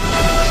them.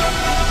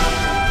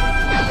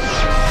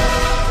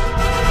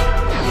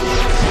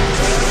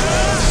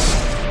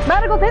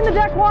 Medical's in the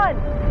deck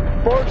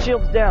 1. Forward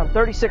shields down,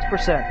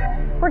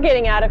 36%. We're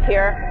getting out of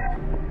here.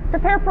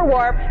 Prepare for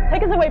warp.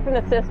 Take us away from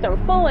the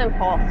system. Full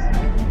impulse.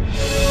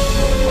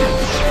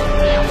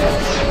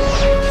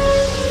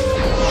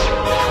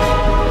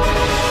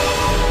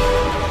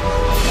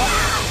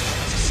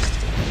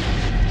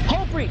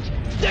 Hull breach!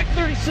 Deck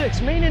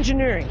 36, main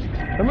engineering.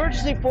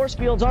 Emergency force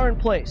fields are in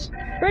place.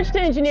 Bridge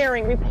to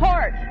engineering,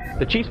 report.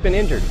 The chief's been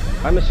injured.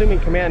 I'm assuming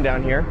command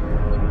down here.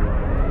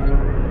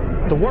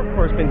 The warp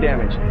core's been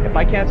damaged. If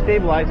I can't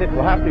stabilize it,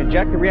 we'll have to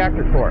eject the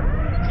reactor core.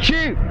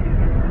 Chief!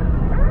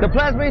 The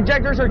plasma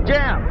injectors are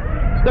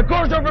jammed! The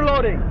core's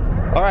overloading!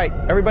 All right,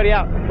 everybody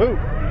out. Move!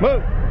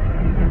 Move!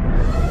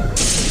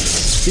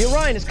 The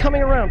Orion is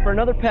coming around for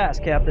another pass,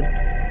 Captain.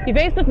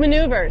 Evasive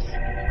maneuvers.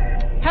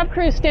 Have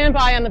crews stand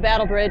by on the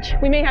battle bridge.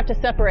 We may have to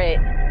separate.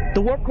 The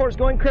warp core is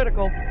going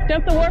critical.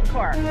 Dump the warp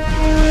core.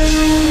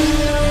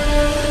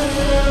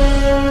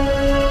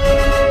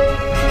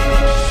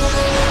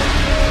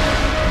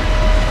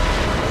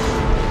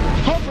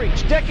 Hull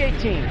breach, deck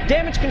 18.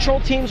 Damage control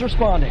teams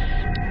responding.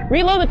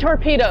 Reload the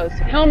torpedoes.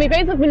 Helm,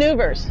 evasive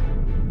maneuvers.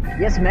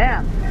 Yes,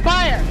 ma'am.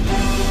 Fire!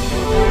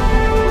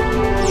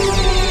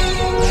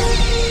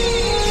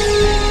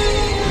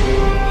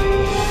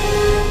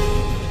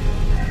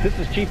 This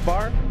is Chief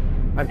Barr.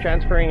 I'm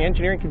transferring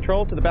engineering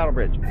control to the battle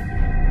bridge.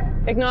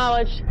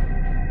 Acknowledged.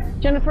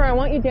 Jennifer, I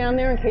want you down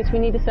there in case we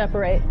need to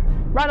separate.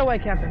 Right away,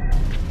 Captain.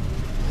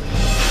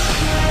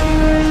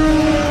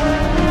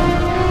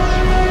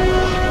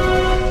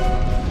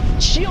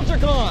 Shields are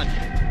gone.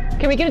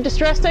 Can we get a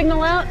distress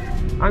signal out?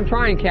 I'm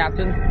trying,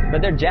 Captain,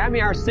 but they're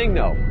jamming our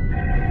signal.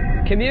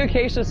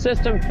 Communication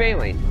system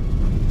failing.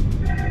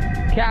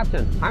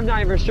 Captain, I'm not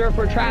even sure if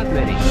we're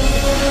transmitting.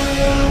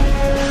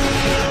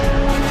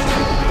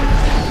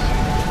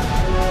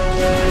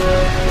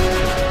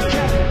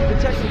 Captain,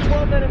 detecting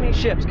 12 enemy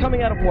ships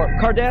coming out of warp,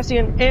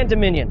 Cardassian and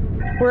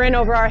Dominion. We're in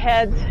over our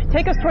heads.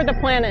 Take us toward the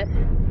planet.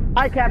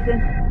 Aye, Captain.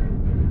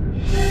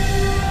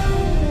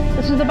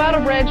 This is the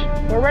battle bridge.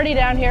 We're ready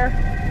down here.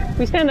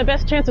 We stand the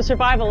best chance of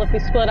survival if we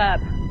split up.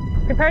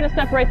 Prepare to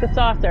separate the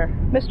saucer.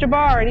 Mr.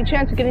 Barr, any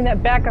chance of getting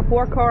that backup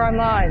war core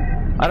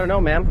online? I don't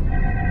know, ma'am.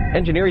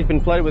 Engineering's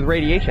been flooded with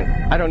radiation.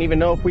 I don't even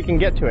know if we can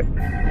get to it.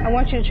 I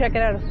want you to check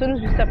it out as soon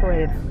as we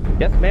separated.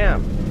 Yes,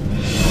 ma'am.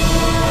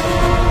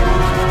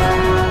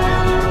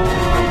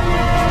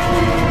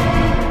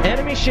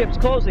 Enemy ships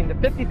closing to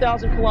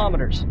 50,000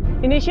 kilometers.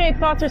 Initiate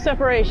saucer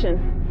separation.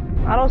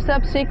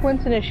 Auto-sep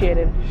sequence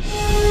initiated.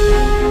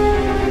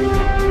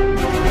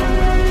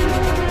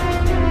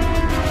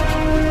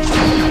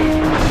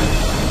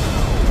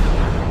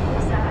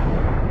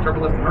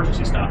 Turbolift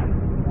emergency stop.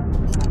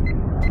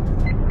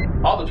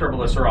 All the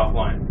turbolifts are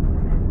offline.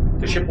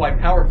 The ship-wide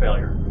power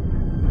failure.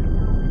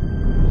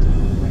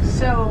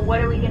 So,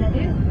 what are we gonna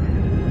do?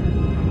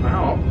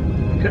 Well,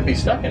 we could be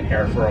stuck in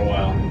here for a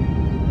while.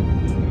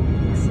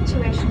 The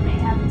situation may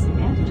have its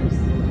advantages.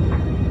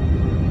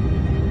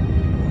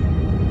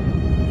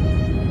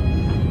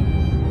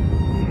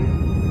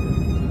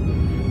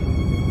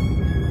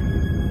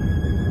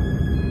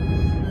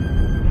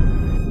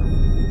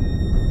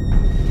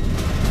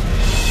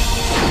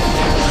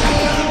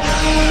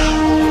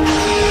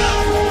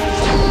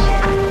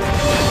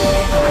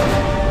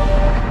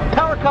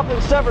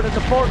 Coupling severed at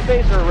the forward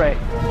phaser array.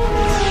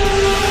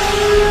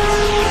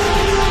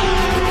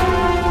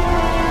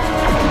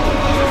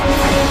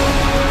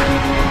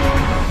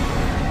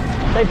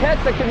 They've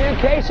hit the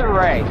communication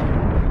array.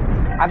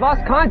 I've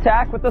lost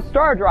contact with the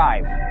star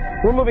drive.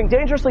 We're moving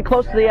dangerously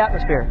close to the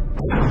atmosphere.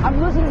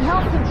 I'm losing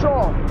health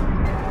control.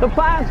 The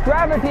planet's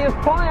gravity is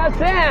pulling us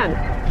in.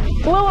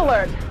 Blue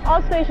alert.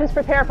 All stations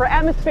prepare for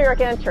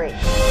atmospheric entry.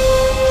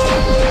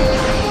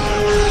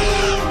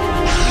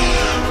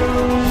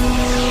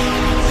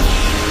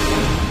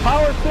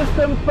 Power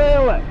system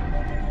failing.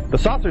 The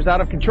saucer's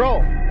out of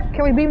control.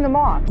 Can we beam them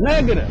off?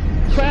 Negative.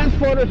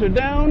 Transporters are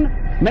down.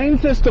 Main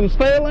system's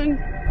failing.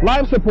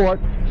 Life support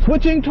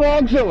switching to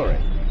auxiliary.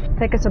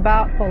 Take us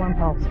about full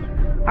impulse.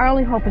 Our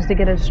only hope is to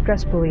get a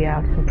distress buoy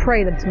out and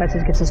pray that its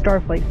message gets to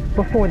Starfleet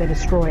before they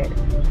destroy it.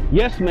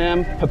 Yes,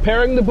 ma'am.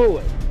 Preparing the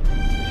buoy.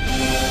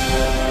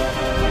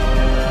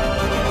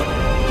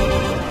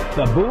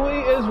 The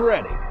buoy is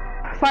ready.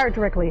 Fire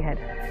directly ahead.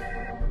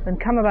 Then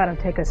come about and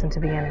take us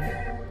into the enemy.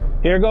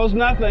 Here goes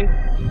nothing.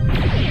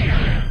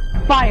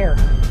 Fire!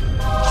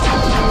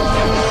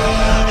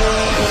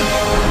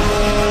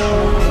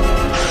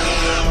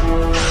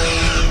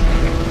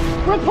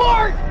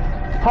 Report!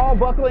 Hull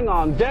buckling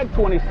on deck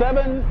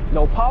 27.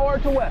 No power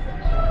to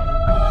weapons.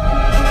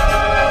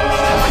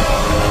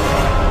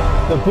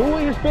 The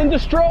buoy has been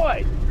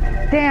destroyed.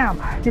 Damn!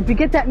 Did we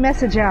get that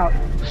message out?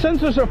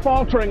 Sensors are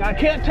faltering. I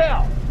can't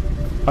tell.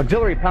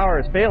 Auxiliary power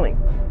is failing.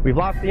 We've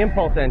lost the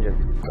impulse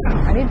engine.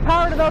 I need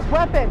power to those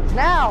weapons,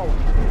 now!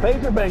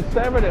 Phaser bank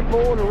severed at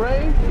forward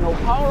array. No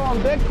power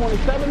on deck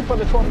 27 for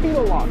the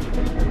torpedo launch.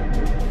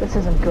 This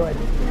isn't good.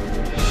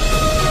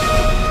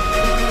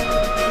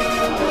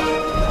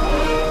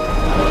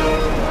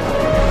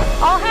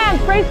 All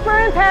hands, brace for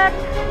impact!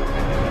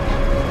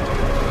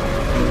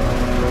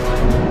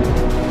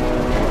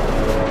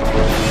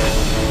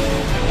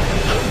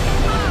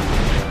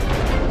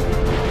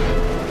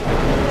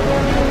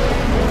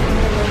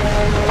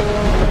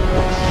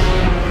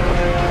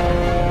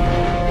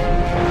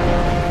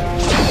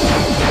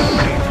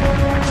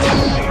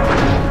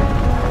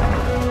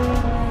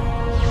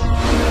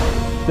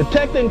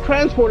 Detecting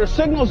transporter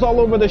signals all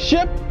over the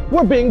ship.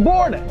 We're being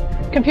boarded.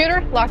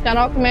 Computer, lock down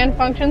all command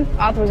functions.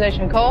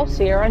 Authorization call,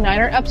 Sierra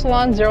Niner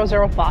Epsilon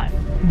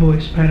 005.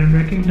 Voice pattern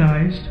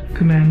recognized.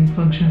 Command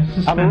function I've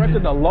suspended.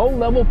 erected a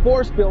low-level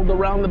force field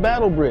around the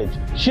battle bridge.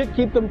 Should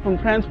keep them from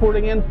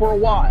transporting in for a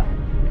while.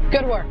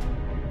 Good work.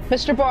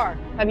 Mr. Barr,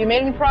 have you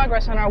made any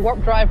progress on our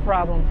warp drive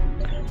problem?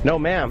 No,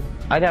 ma'am.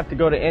 I'd have to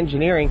go to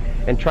engineering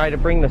and try to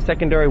bring the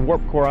secondary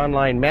warp core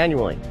online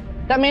manually.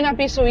 That may not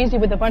be so easy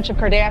with a bunch of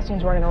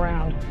Cardassians running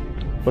around.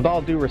 With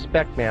all due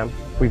respect, ma'am,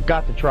 we've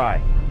got to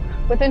try.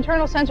 With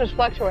internal sensors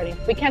fluctuating,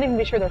 we can't even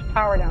be sure there's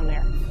power down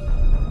there.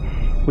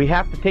 We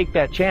have to take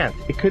that chance.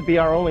 It could be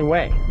our only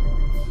way.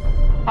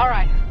 All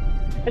right.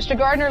 Mr.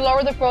 Gardner,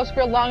 lower the force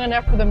field long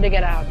enough for them to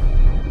get out.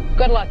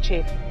 Good luck,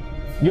 Chief.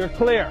 You're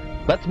clear.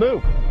 Let's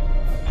move.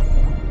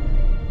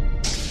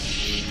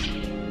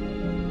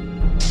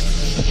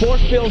 The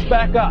force field's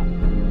back up.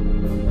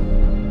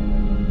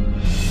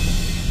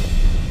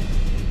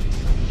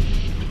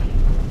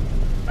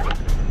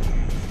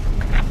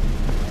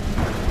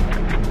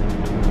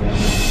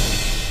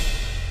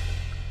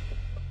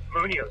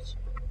 Munoz,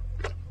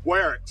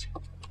 wear it.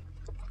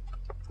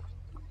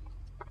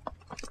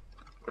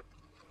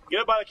 Get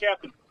up by the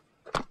captain.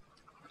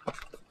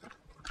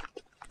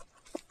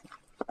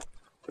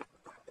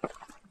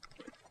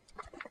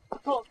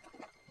 Hold.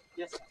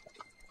 Yes, sir.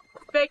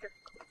 Baker.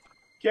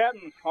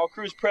 Captain, all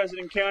crews present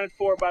and counted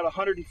for, about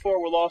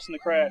 104 were lost in the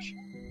crash.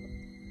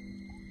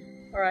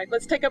 All right,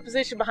 let's take up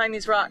position behind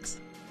these rocks.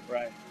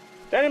 Right.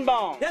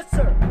 Tannenbaum. Yes,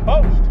 sir.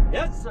 Post.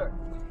 Yes, sir.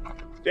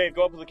 Dave,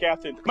 go up with the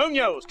captain.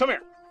 Munoz, come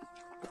here.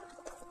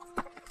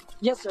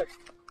 Yes, sir.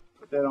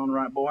 Put that on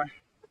right, boy.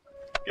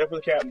 Get up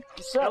with the captain.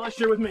 Yes, sir. Ellis,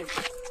 you're with me.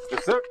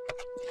 Yes, sir.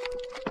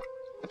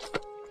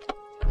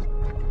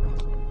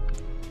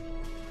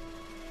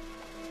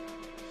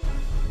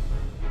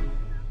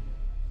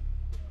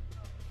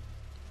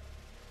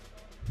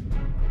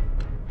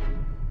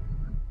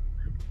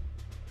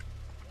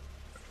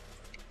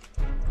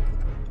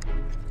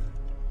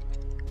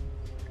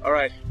 All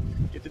right,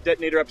 get the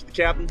detonator up to the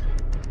captain,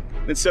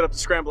 then set up the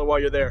scrambler while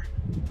you're there.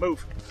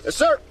 Move. Yes,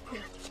 sir.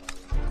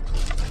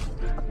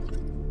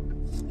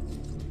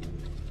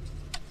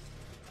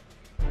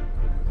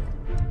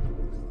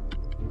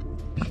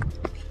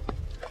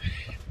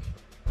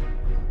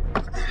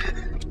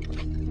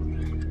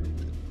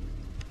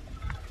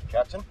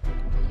 Captain?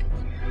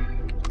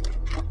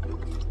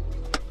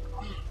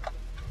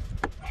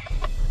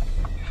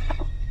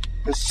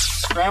 This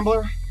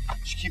scrambler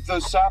should keep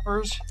those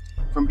sappers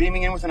from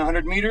beaming in within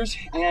 100 meters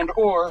and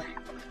or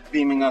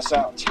beaming us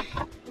out.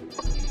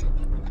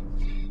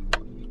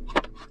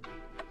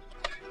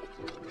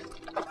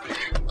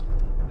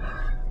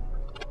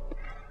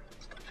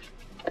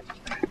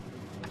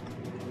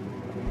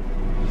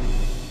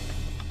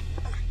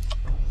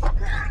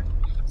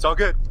 It's all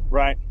good.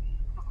 Right.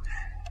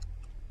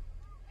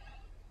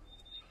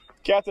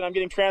 Captain, I'm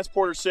getting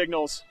transporter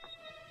signals.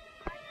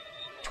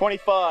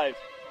 25.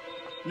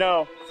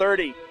 No,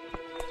 30.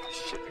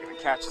 Shit, they're gonna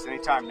catch us any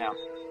time now.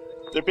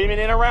 They're beaming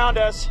in around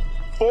us.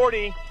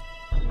 40.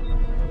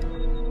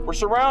 We're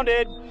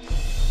surrounded.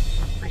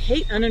 I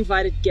hate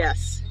uninvited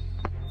guests.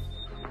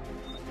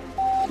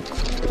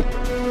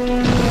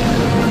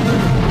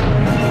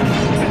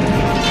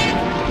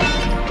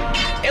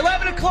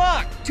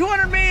 O'clock,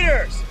 200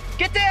 meters.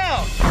 Get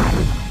down.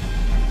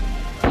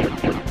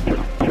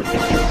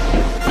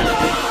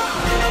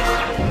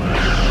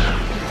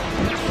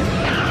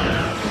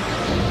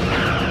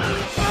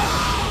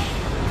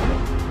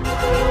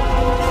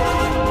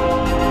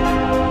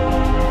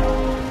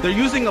 They're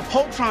using a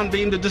pultron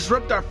beam to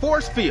disrupt our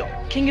force field.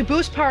 Can you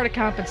boost power to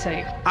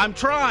compensate? I'm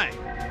trying.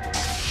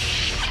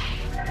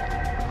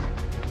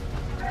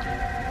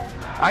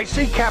 I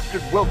see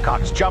Captain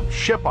Wilcox jump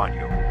ship on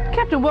you.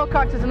 Captain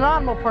Wilcox is an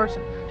honorable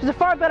person. She's a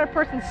far better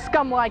person than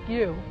scum like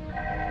you.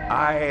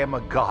 I am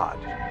a god,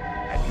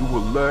 and you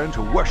will learn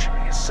to worship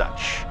me as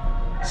such.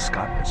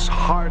 Scum is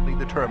hardly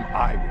the term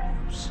I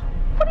would use.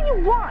 What do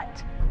you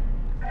want?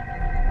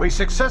 We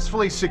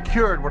successfully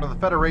secured one of the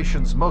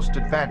Federation's most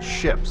advanced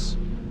ships.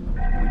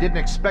 We didn't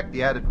expect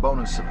the added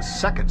bonus of a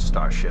second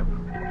starship,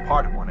 or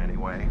part of one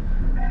anyway.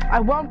 I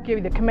won't give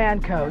you the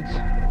command codes.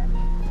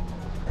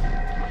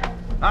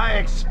 I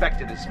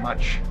expected as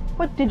much.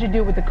 What did you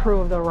do with the crew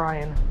of the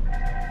Orion?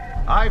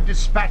 I've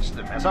dispatched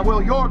them, as I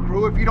will your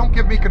crew if you don't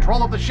give me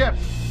control of the ship.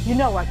 You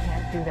know I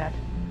can't do that.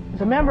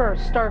 As a member of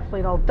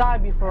Starfleet, I'll die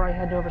before I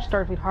hand over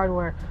Starfleet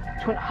hardware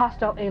to a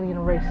hostile alien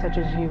race such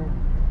as you.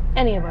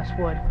 Any of us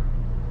would.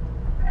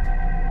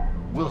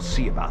 We'll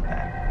see about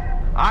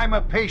that. I'm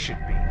a patient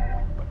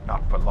being, but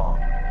not for long.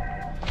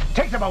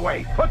 Take them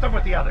away. Put them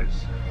with the others.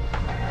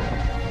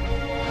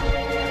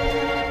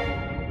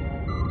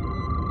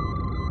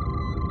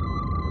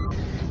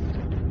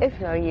 It's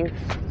no use.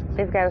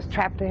 They've got us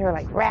trapped in here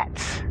like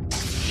rats.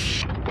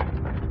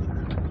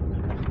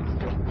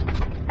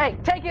 Hey,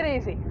 take it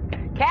easy.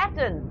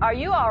 Captain, are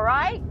you all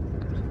right?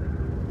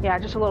 Yeah,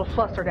 just a little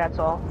flustered, that's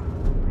all.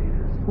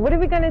 What are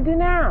we gonna do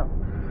now?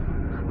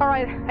 All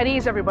right, at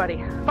ease, everybody.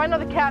 If I know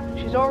the captain,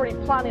 she's already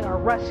planning our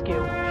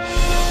rescue.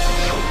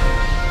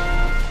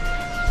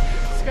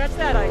 Scratch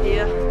that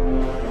idea.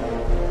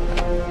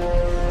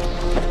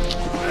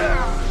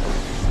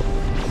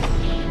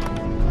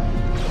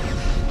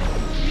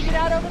 You get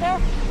out over there?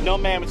 No,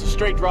 ma'am. It's a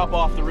straight drop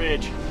off the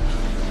ridge.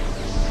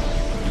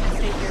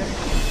 Stay here.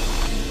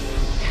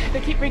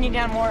 They keep bringing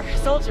down more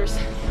soldiers.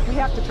 We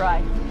have to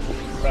try.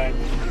 Right.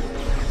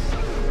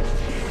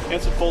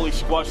 Ensign Foley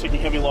squash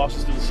taking heavy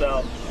losses to the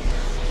south.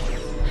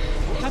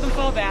 Have them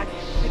fall back.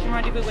 They can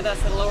rendezvous with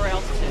us at a lower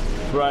altitude.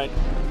 Right.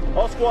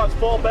 All squads,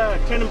 fall back.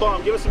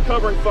 Tannenbaum, give us some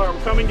covering fire.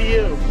 We're coming to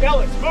you.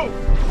 Ellis, move!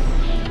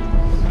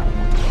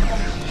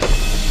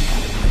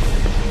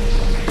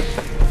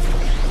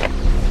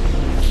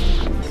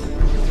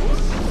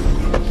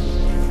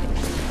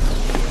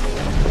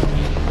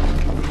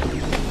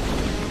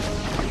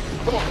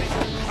 Come on,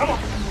 come on.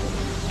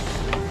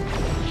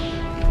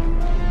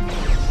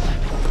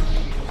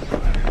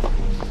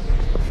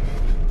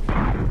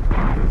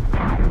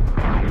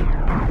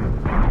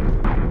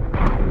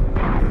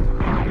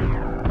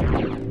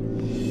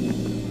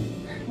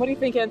 What do you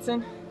think,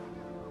 Ensign?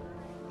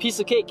 Piece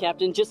of cake,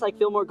 Captain, just like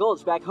Fillmore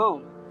Gulch back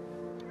home.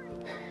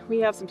 We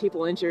have some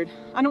people injured.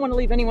 I don't want to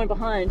leave anyone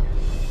behind.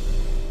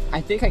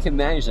 I think I can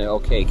manage that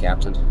okay,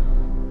 Captain.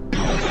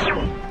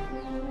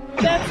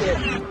 That's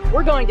it.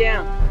 We're going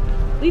down.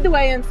 Lead the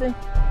way, Ensign.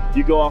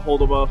 You go, I'll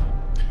hold them up.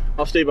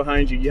 I'll stay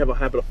behind you. You have a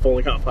habit of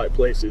falling out of high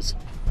places.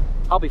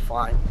 I'll be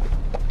fine.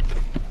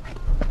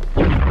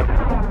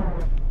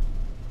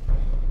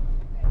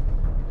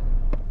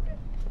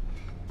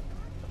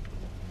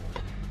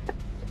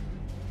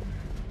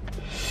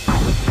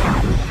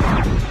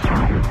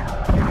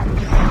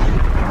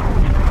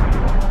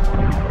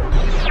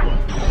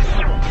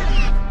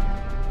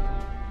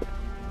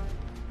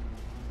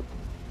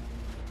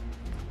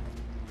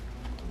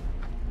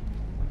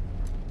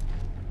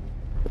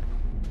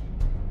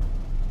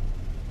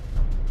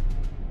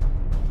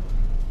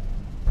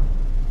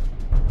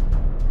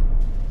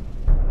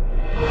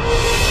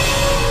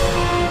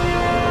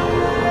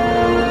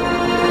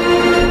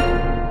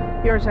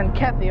 You're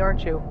Zenkethy,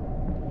 aren't you?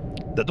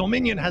 The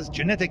Dominion has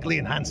genetically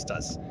enhanced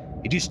us.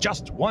 It is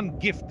just one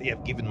gift they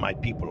have given my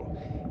people.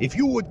 If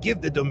you would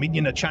give the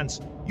Dominion a chance,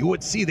 you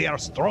would see they are a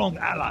strong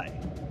ally.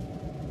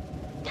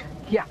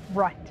 Yeah,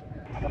 right.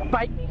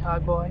 Bite me,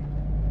 hog boy.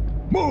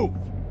 Move!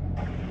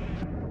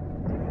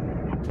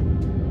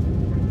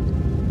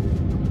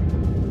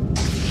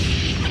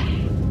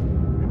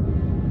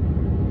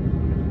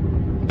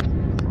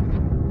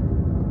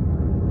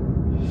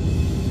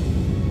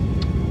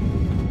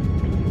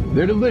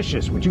 They're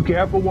delicious. Would you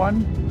care for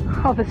one?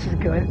 Oh, this is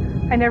good.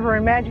 I never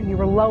imagined you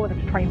were low enough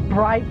to try and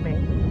bribe me.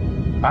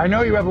 I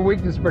know you have a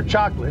weakness for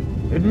chocolate.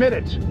 Admit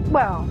it.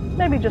 Well,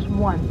 maybe just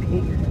one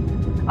piece.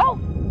 Oh!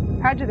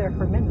 Had you there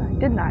for midnight,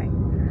 didn't I?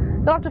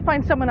 You'll have to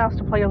find someone else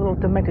to play your little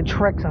demented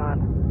tricks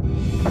on.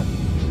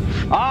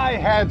 I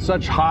had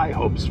such high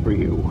hopes for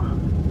you.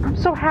 I'm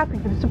so happy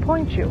to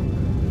disappoint you.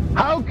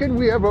 How can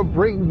we ever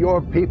bring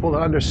your people to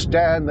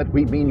understand that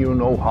we mean you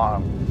no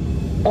harm?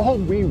 All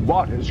we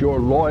want is your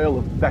loyal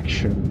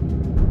affection.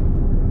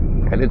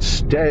 And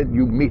instead,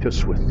 you meet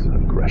us with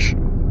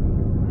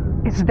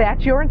aggression. Is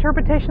that your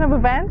interpretation of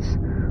events?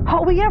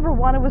 All we ever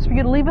wanted was for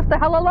you to leave us the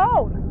hell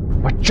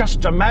alone. But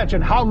just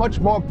imagine how much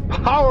more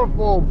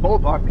powerful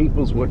both our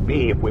peoples would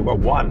be if we were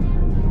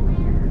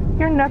one.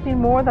 You're nothing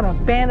more than a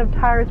band of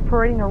tyrants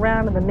parading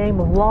around in the name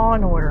of law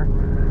and order.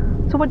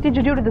 So what did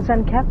you do to the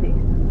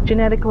Zenkethy?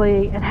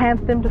 Genetically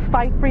enhance them to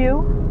fight for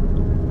you?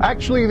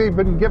 Actually, they've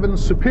been given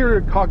superior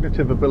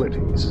cognitive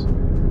abilities.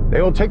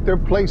 They will take their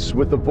place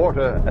with the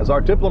Vorta as our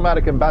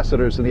diplomatic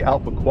ambassadors in the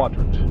Alpha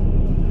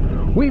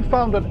Quadrant. We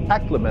found that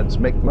acclimates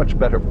make much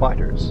better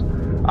fighters.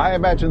 I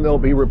imagine they'll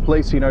be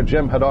replacing our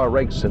Jem'Hadar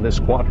race in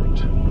this quadrant.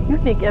 You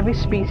think every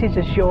species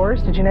is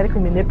yours to genetically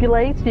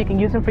manipulate so you can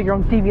use them for your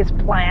own devious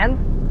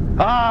plan?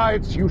 Ah,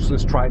 it's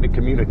useless trying to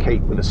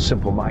communicate with a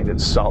simple-minded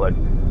solid.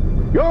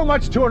 You're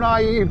much too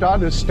naive to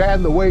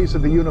understand the ways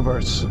of the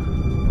universe.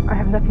 I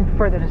have nothing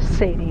further to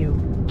say to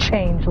you,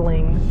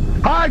 changeling.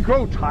 I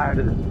grow tired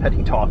of this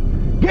petty talk.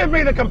 Give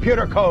me the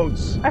computer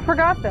codes. I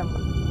forgot them.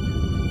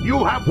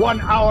 You have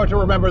 1 hour to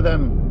remember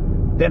them.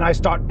 Then I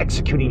start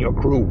executing your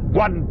crew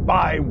one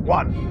by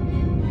one.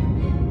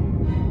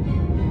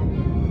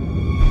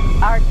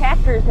 Our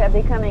captors have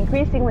become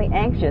increasingly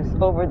anxious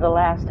over the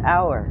last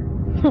hour.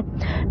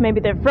 Maybe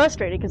they're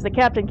frustrated because the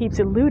captain keeps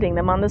eluding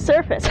them on the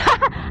surface.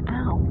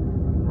 Ow.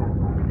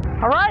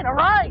 All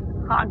right,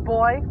 hot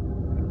boy.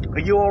 Are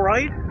you all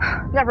right?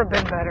 Never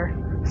been better.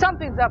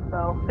 Something's up,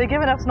 though. They've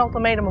given us an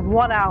ultimatum of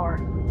 1 hour.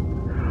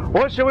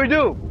 What shall we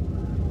do?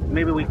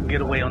 Maybe we can get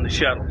away on the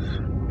shuttles.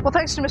 Well,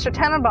 thanks to Mr.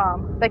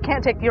 Tannenbaum, they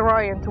can't take the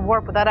Orion to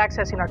warp without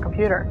accessing our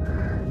computer.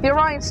 The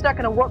Orion's stuck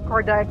in a warp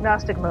core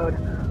diagnostic mode,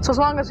 so as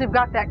long as we've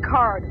got that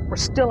card, we're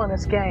still in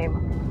this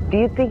game. Do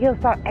you think he'll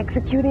start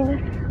executing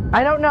us?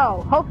 I don't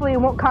know. Hopefully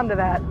it won't come to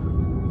that.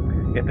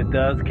 If it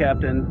does,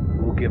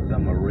 Captain, we'll give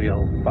them a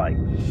real fight.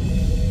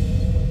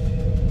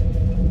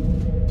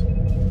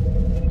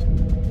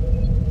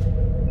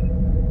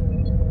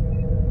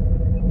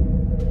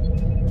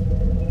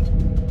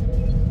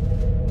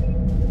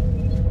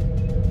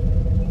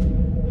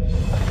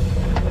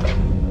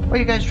 What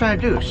are you guys trying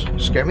to do?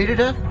 Scare me to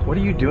death? What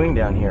are you doing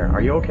down here?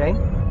 Are you okay?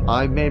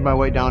 I made my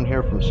way down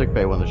here from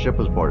sickbay when the ship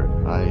was boarded.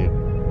 I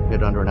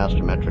hid under an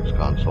astrometrics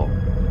console.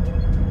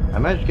 I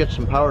managed to get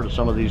some power to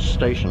some of these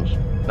stations.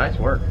 Nice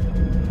work.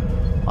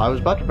 I was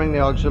about to bring the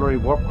auxiliary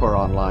warp core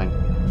online.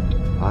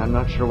 I'm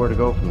not sure where to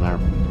go from there.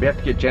 We have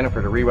to get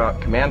Jennifer to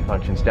reroute command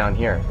functions down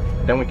here.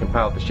 Then we can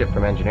pilot the ship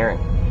from engineering.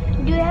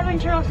 Do you have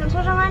internal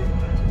sensors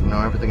online?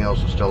 No, everything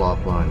else is still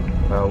offline.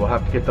 Well, we'll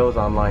have to get those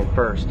online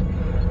first.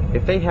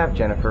 If they have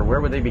Jennifer,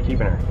 where would they be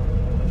keeping her?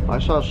 I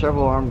saw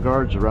several armed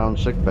guards around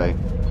sickbay.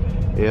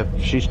 If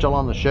she's still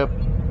on the ship,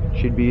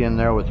 she'd be in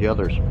there with the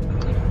others.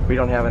 We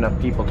don't have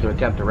enough people to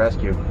attempt a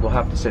rescue. We'll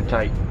have to sit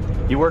tight.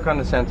 You work on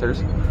the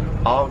sensors.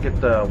 I'll get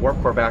the warp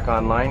core back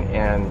online,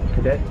 and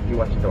Cadet, you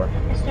watch the door.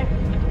 Yes, sir.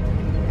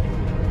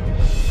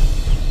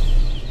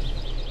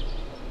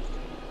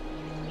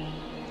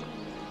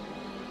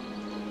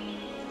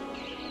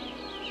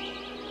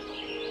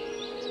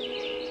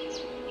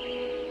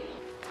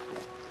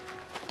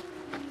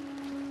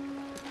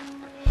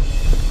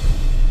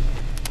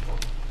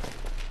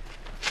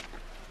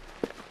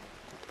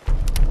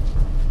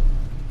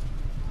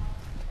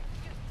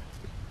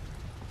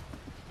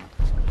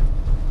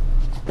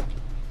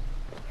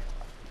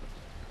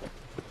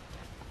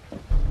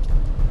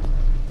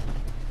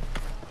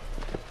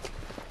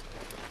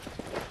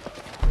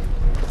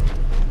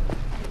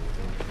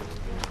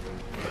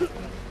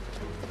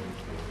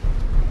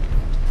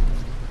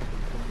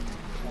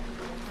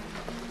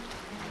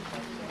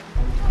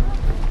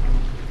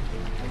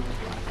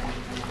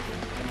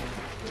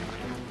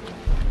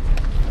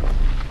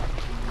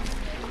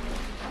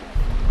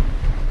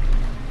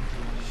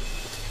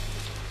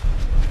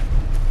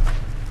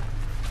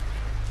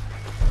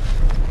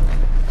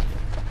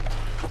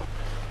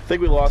 I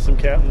think we lost them,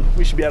 Captain.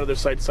 We should be out of their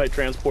site-to-site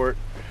transport.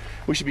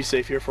 We should be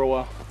safe here for a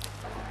while.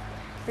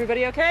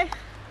 Everybody okay?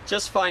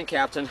 Just fine,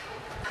 Captain.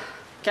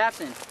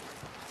 Captain,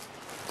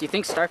 do you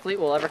think Starfleet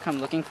will ever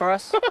come looking for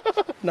us?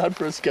 Not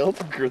for a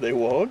skeleton crew, they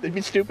won't. They'd be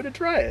stupid to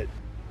try it.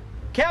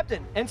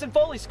 Captain, Ensign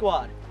Foley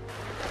Squad.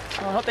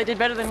 Well, I hope they did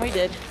better than we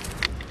did.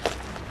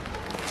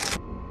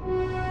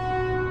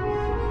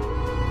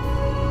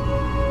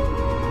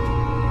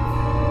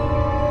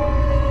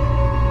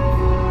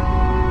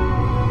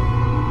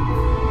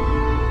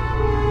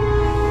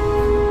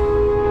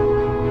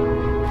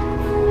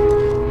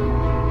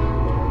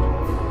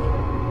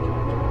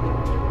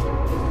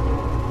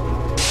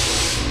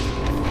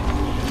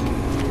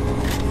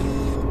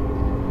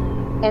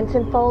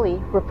 Ensign Foley,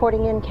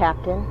 reporting in,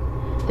 Captain.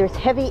 There's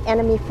heavy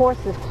enemy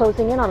forces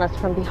closing in on us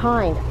from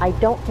behind. I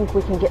don't think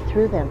we can get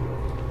through them.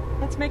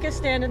 Let's make a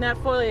stand in that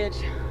foliage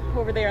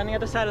over there on the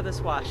other side of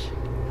this wash.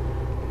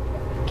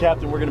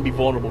 Captain, we're going to be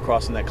vulnerable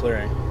crossing that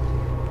clearing.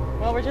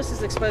 Well, we're just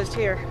as exposed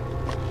here.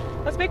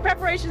 Let's make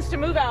preparations to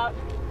move out.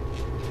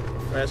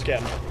 All right, yes,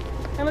 Captain.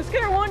 And let's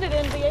get our wounded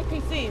into the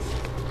APCs.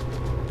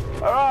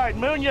 All right,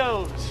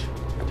 Munoz,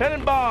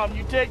 Tenenbaum,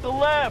 you take the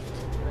left.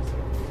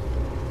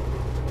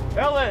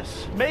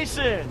 Ellis,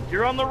 Mason,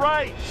 you're on the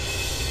right.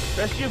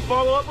 Rest of you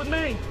follow up with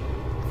me.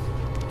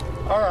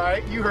 All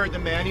right, you heard the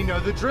man. You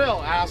know the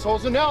drill.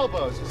 Assholes and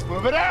elbows. Let's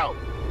move it out.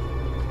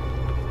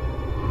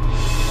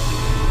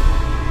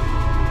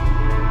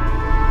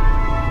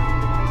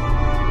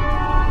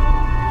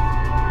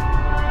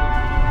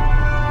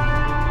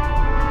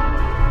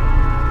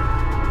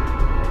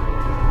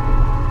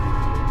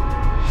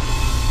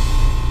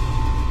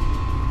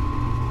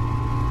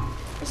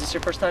 Is this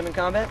your first time in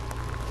combat?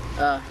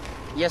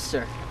 Yes,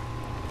 sir.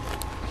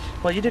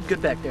 Well, you did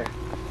good back there.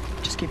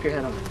 Just keep your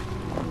head on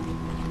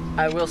it.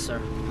 I will,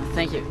 sir.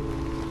 Thank you.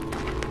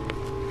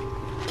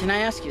 Can I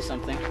ask you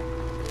something?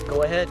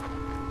 Go ahead.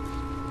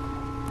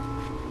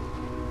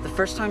 The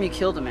first time you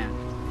killed a man,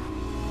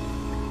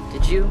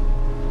 did you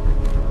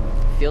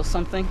feel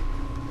something?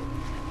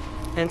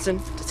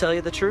 Ensign, to tell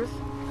you the truth,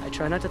 I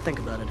try not to think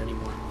about it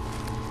anymore.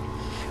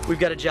 We've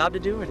got a job to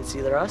do, and it's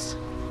either us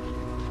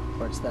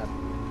or it's them.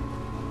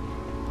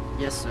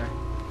 Yes, sir.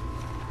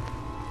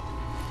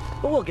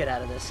 But we'll get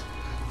out of this.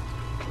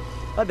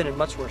 I've been in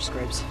much worse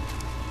scrapes.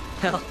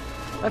 Hell,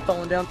 I've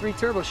fallen down 3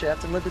 turbo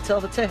shafts and lived to tell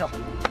the tale.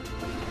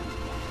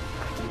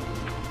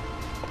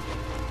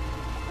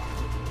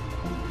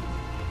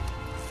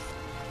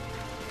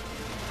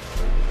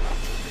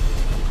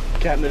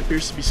 Captain, there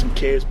appears to be some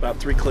caves about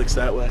 3 clicks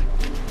that way.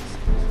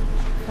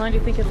 How long do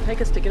you think it'll take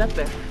us to get up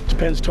there?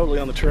 Depends totally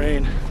on the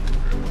terrain.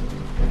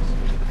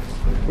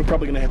 We're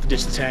probably gonna have to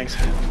ditch the tanks.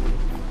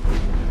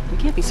 We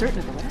can't be certain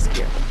of the last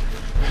gear.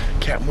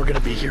 Captain, we're gonna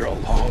be here a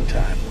long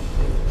time.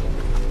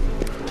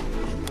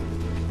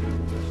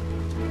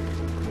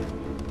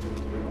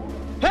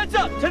 Heads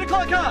up! 10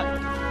 o'clock on!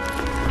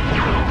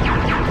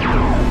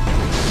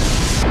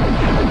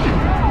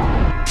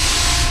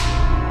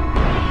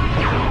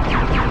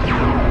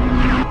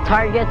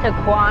 Targets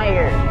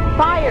acquired.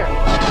 Fire!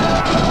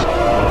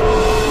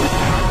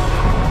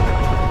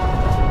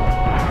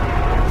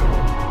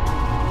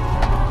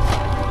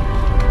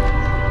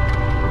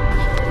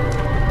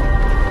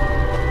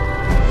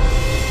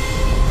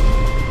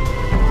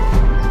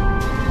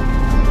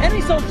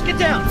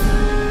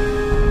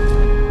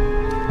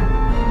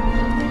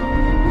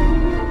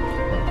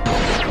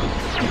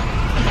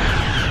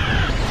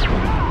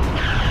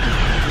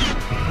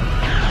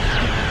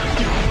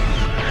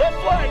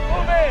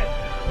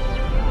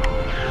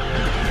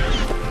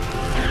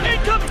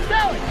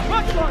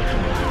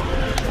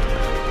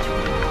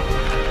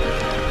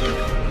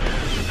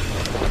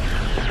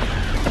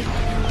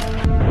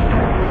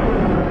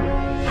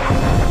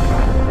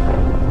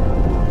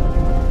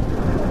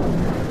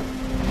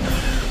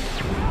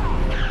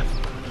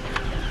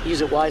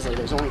 wisely.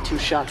 There's only 2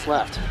 shots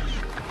left.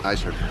 Aye,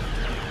 sir.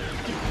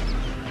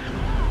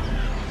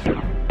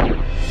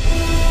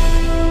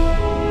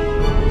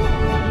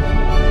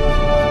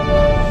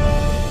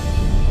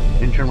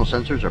 Internal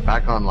sensors are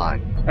back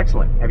online.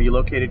 Excellent. Have you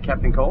located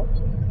Captain Cole?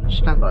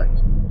 Stand by.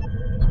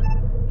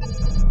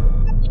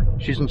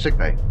 She's in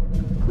sickbay.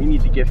 We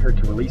need to get her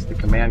to release the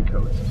command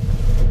codes.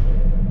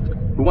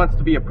 Who wants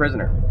to be a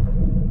prisoner?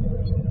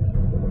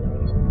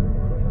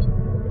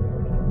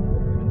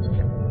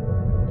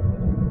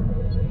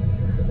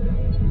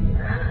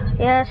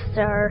 Yes,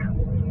 sir.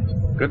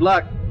 Good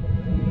luck.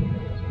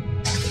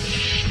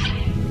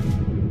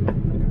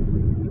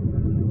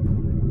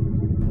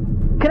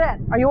 Cadet,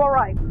 are you all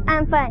right?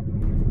 I'm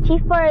fine.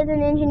 Chief Bar is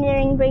in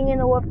engineering bringing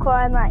the warp core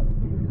online.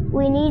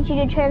 We need you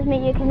to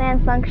transmit your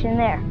command function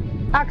there.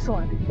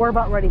 Excellent. We're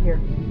about ready here.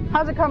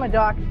 How's it coming,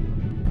 Doc?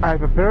 I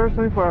prepared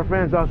something for our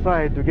friends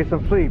outside to get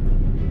some sleep.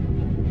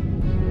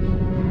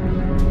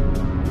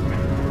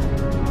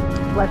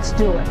 Let's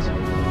do it.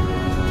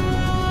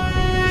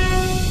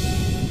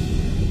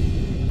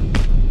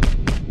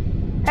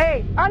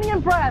 Hey, onion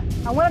breath!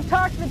 I want to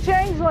talk to the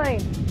changeling!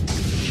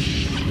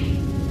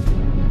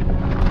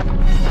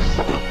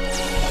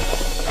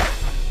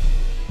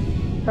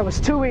 That was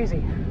too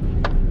easy.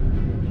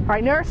 All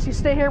right, nurse, you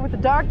stay here with the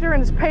doctor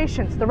and his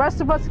patients. The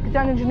rest of us get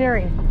down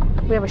engineering.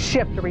 We have a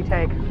ship to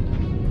retake.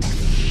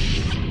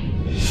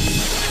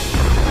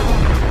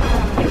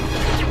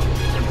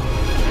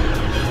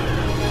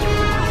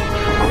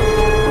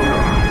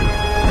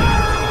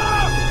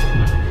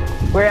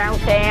 We're out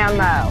to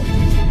ammo.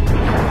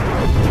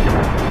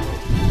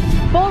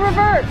 Full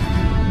reverse!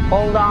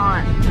 Hold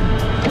on.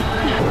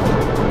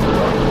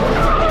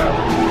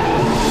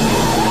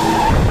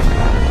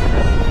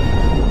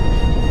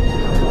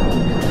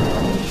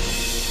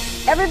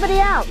 Everybody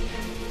out!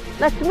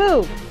 Let's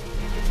move!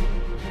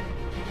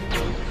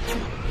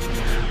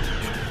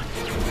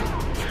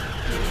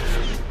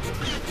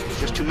 There's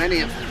just too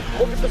many of them.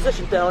 Hold your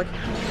position, Dalek.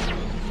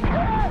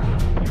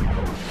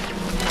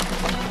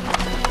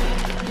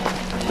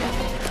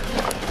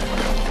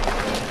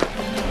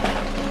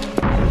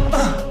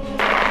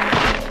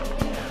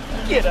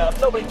 Get up.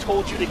 Nobody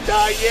told you to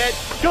die yet.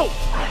 Go!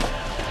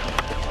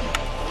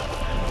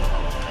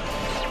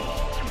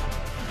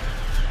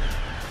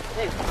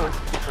 Hey,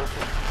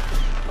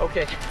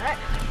 okay. All right.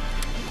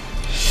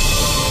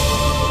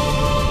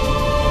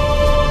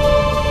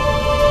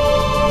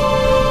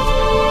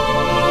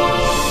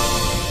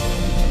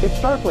 It's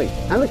Starfleet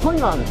and the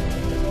Klingons.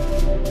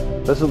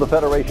 This is the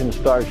Federation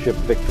starship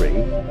Victory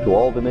to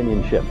all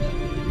Dominion ships.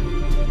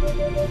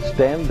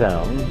 Stand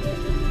down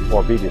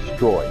or be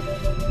destroyed.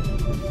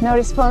 No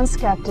response,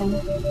 Captain.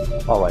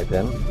 All right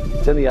then.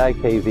 Send the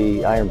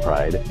IKV Iron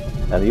Pride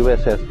and the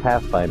USS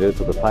Pathfinder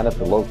to the planet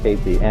to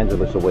locate the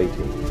Angeles away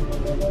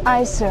team.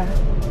 Aye, sir.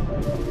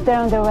 They're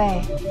on their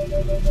way.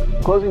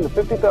 Closing to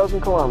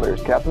 50,000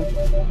 kilometers, Captain.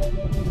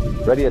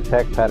 Ready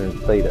attack pattern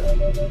Theta.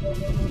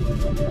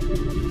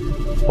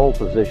 Hold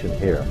position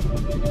here.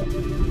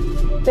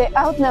 They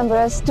outnumber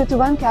us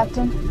 2-1,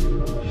 Captain.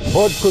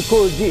 Board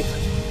Kukul Jif.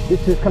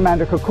 This is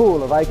Commander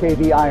Kukul of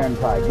IKV Iron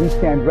Pride. We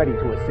stand ready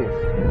to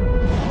assist.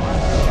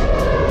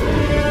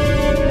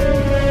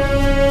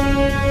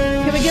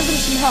 Can we give them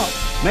some help?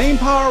 Main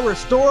power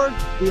restored.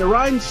 The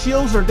Orion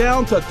shields are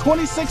down to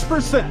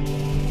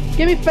 26%.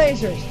 Give me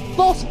phasers.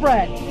 Full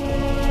spread.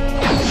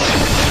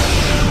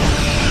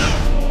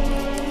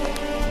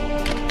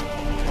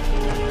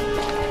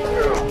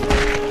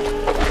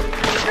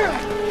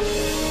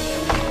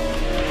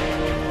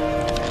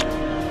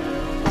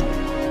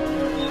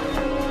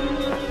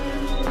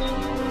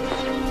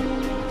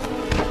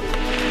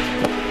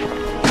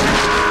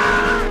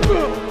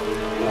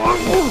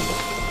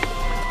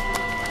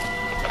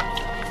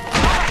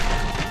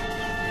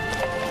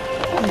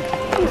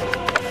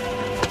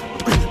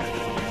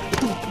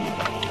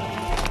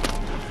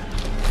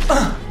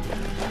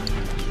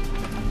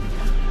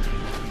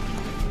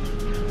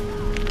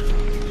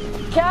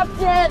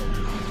 Captain!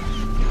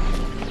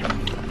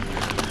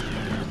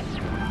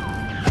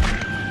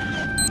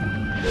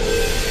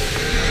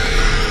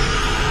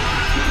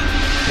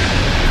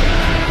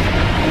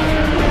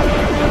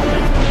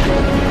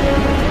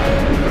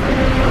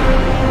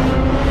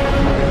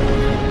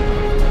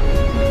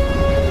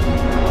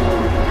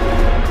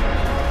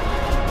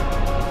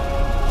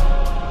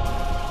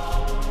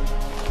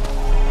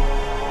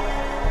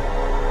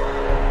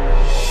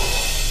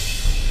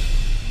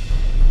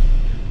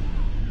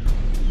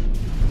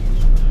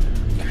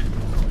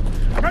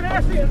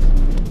 Cardassians!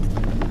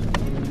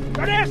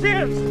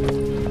 Cardassians!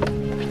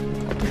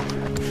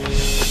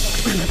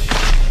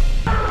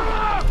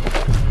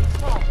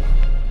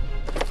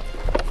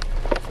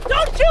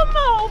 Don't you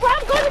move!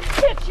 I'm gonna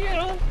hit you!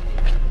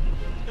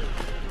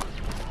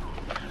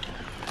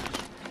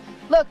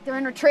 Look, they're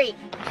in retreat.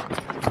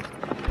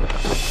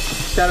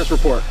 Status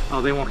report.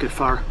 Oh, they won't get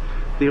far.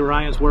 The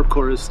Orion's warp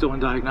core is still in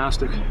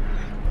diagnostic.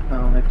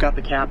 Oh, they've got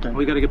the captain.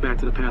 We gotta get back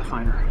to the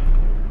Pathfinder.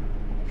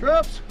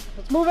 Troops,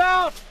 let's move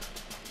out!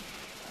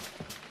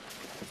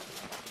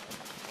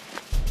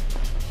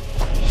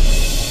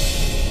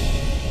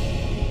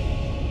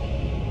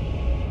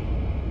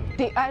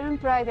 The Iron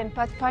Pride and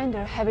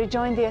Pathfinder have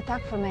rejoined the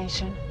attack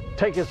formation.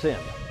 Take us in.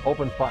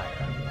 Open fire.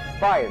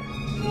 Fire.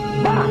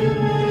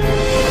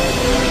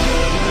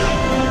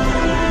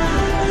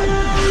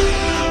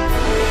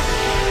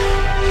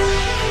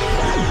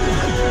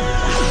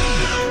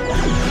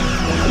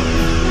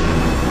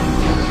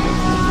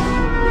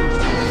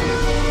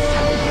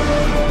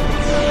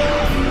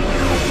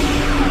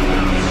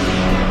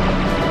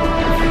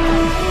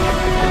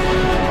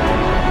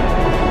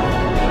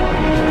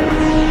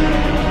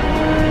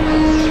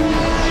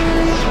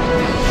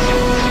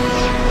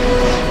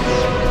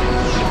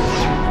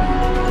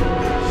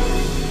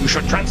 You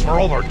should transfer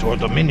over to a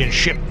Dominion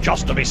ship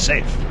just to be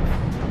safe.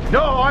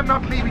 No, I'm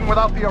not leaving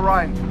without the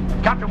Orion.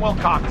 Captain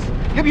Wilcox,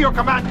 give me your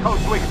command code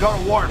so we can go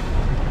to warp.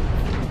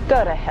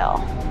 Go to hell.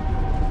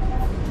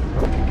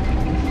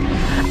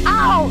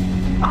 Ow!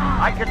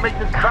 I can make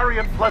this very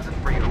unpleasant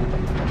for you.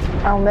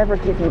 I'll never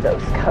give you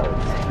those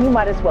codes. You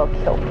might as well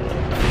kill me.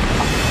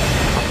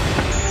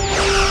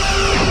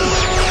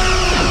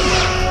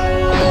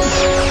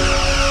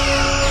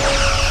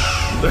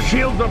 The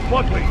shields are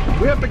fluttering.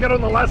 We have to get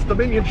on the last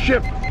Dominion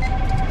ship.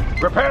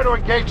 Prepare to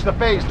engage the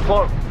phased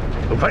cloak.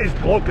 The phased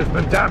cloak has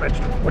been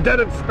damaged. We're dead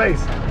in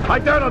space. I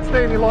dare not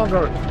stay any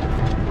longer.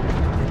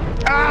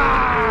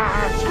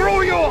 Ah!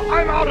 Screw you!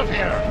 I'm out of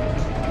here!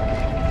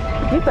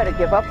 You better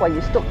give up while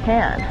you still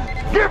can.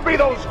 Give me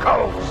those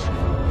codes!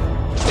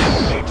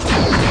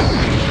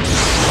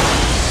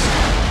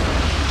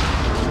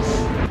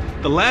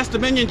 The last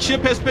Dominion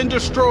ship has been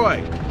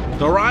destroyed.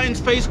 The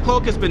Orion's face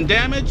cloak has been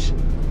damaged.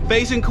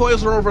 Phasing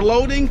coils are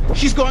overloading.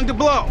 She's going to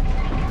blow.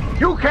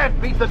 You can't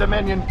beat the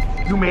Dominion.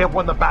 You may have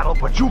won the battle,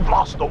 but you've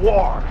lost the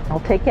war. I'll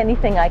take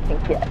anything I can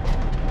get.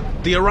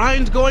 The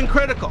Orion's going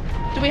critical.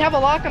 Do we have a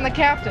lock on the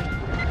captain?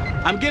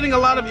 I'm getting a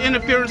lot of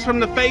interference from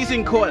the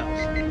phasing coils.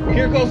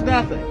 Here goes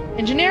nothing.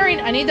 Engineering,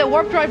 I need that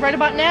warp drive right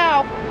about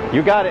now.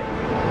 You got it.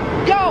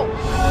 Go!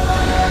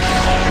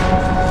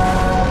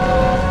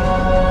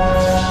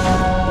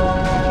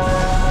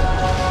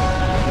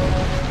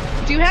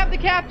 Do you have the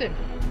captain?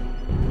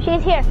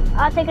 She's here.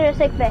 I'll take her to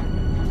sickbay.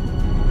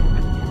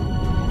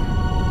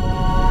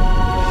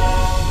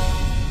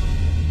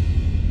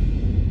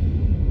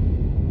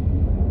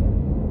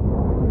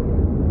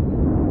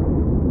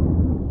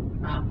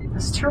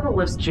 This turbo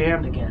lift's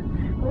jammed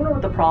again. I wonder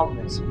what the problem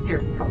is.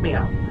 Here, help me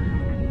out.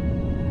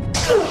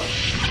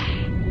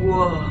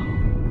 Whoa.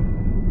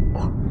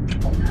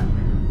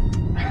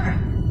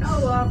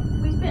 Oh,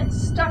 we've been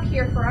stuck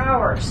here for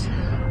hours.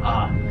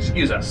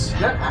 Excuse us.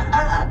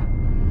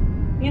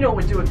 You know what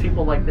we do with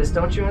people like this,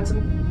 don't you,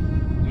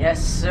 Ensign?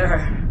 Yes,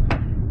 sir.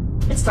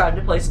 It's time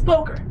to play some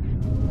poker.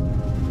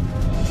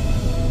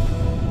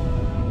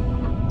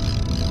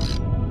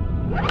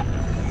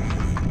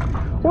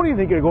 What do you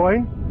think you're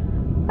going?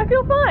 I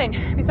feel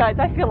fine. Besides,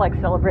 I feel like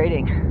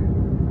celebrating.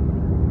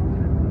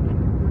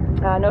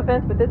 No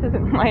offense, but this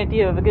isn't my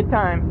idea of a good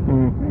time.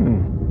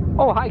 Mm-hmm.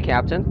 Oh, hi,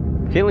 Captain.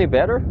 Feeling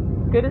better?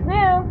 Good as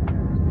new.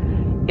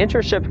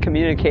 Intership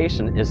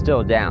communication is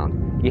still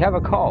down. You have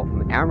a call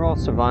from Admiral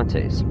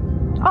Cervantes.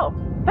 Oh,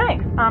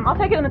 thanks. I'll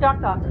take it in the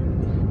dock's office.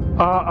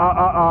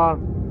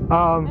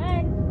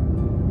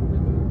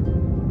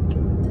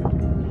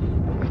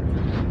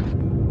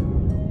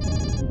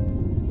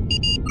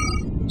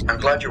 Thanks. I'm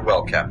glad you're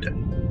well, Captain.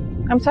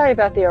 I'm sorry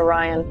about the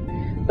Orion,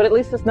 but at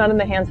least it's not in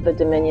the hands of the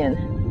Dominion.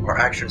 Our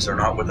actions are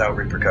not without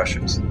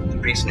repercussions. The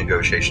peace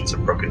negotiations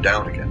have broken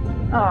down again.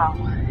 Oh,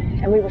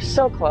 and we were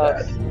so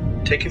close.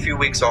 Take a few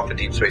weeks off at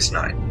Deep Space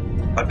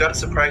Nine. I've got a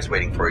surprise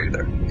waiting for you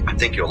there. I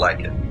think you'll like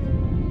it.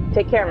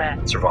 Take care,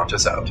 Matt.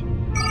 Cervantes out.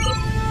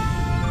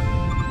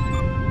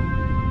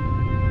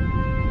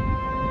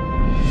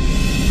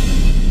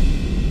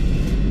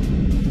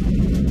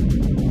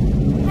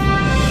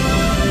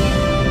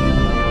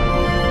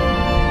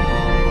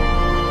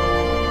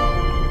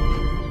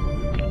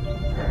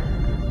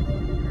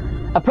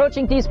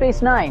 Approaching Deep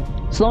Space Nine,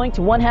 slowing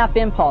to 1/2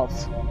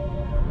 impulse.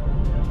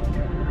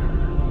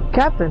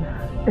 Captain,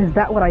 is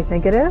that what I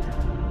think it is?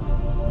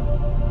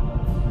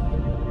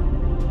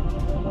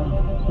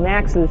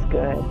 Max is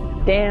good.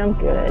 Damn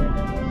good.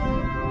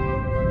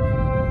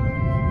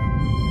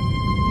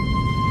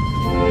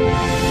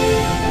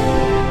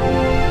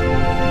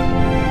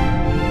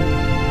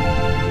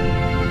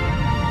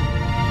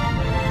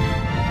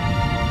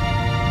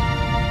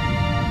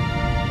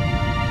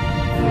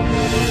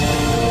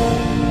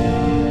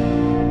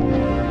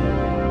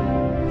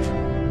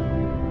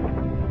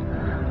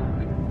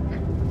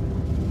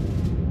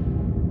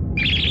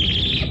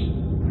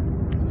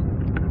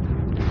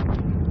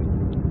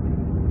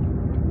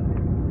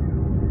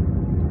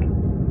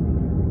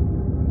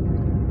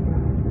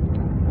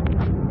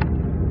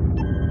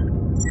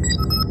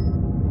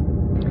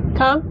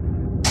 Tom?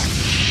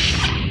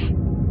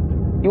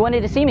 You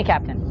wanted to see me,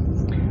 Captain?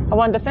 I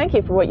wanted to thank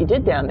you for what you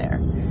did down there.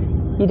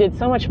 You did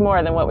so much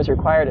more than what was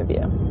required of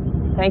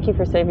you. Thank you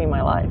for saving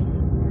my life.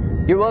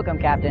 You're welcome,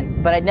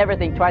 Captain, but I'd never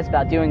think twice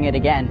about doing it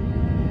again.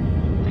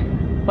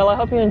 Well, I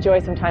hope you enjoy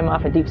some time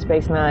off at Deep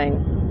Space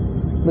Nine,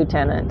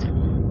 Lieutenant.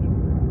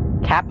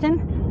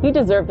 Captain? You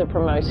deserve the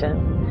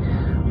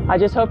promotion. I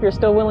just hope you're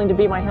still willing to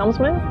be my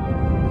helmsman.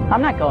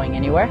 I'm not going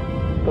anywhere.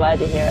 Glad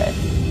to hear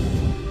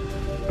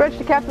it. Bridge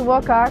to Captain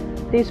Wilcox.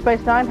 Deep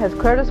Space Nine has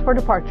cleared us for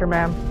departure,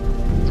 ma'am.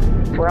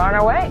 We're on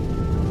our way.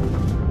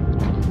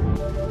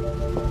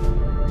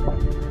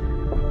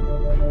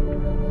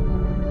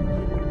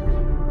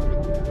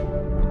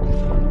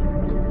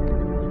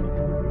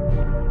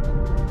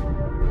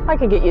 I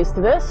could get used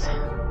to this.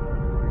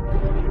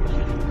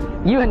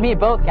 You and me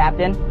both,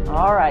 Captain.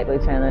 All right,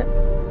 Lieutenant.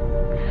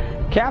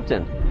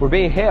 Captain, we're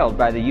being hailed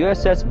by the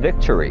USS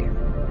Victory.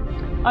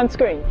 On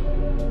screen.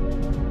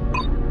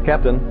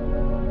 Captain,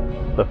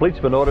 the fleet's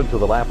been ordered to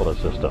the Lapala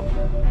system.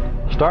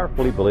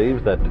 Starfleet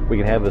believes that we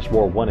can have this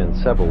war won in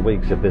several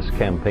weeks if this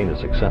campaign is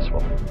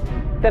successful.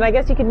 Then I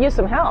guess you could use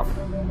some help.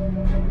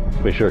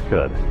 We sure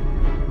could.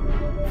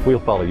 We'll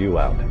follow you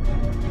out.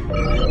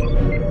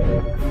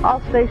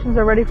 All stations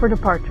are ready for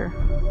departure.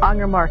 On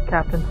your mark,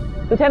 Captain.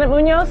 Lieutenant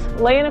Munoz,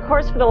 lay in a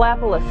course for the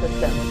Lapala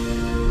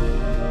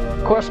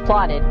system. Course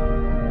plotted.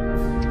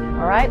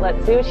 All right,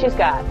 let's see what she's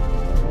got.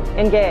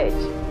 Engage.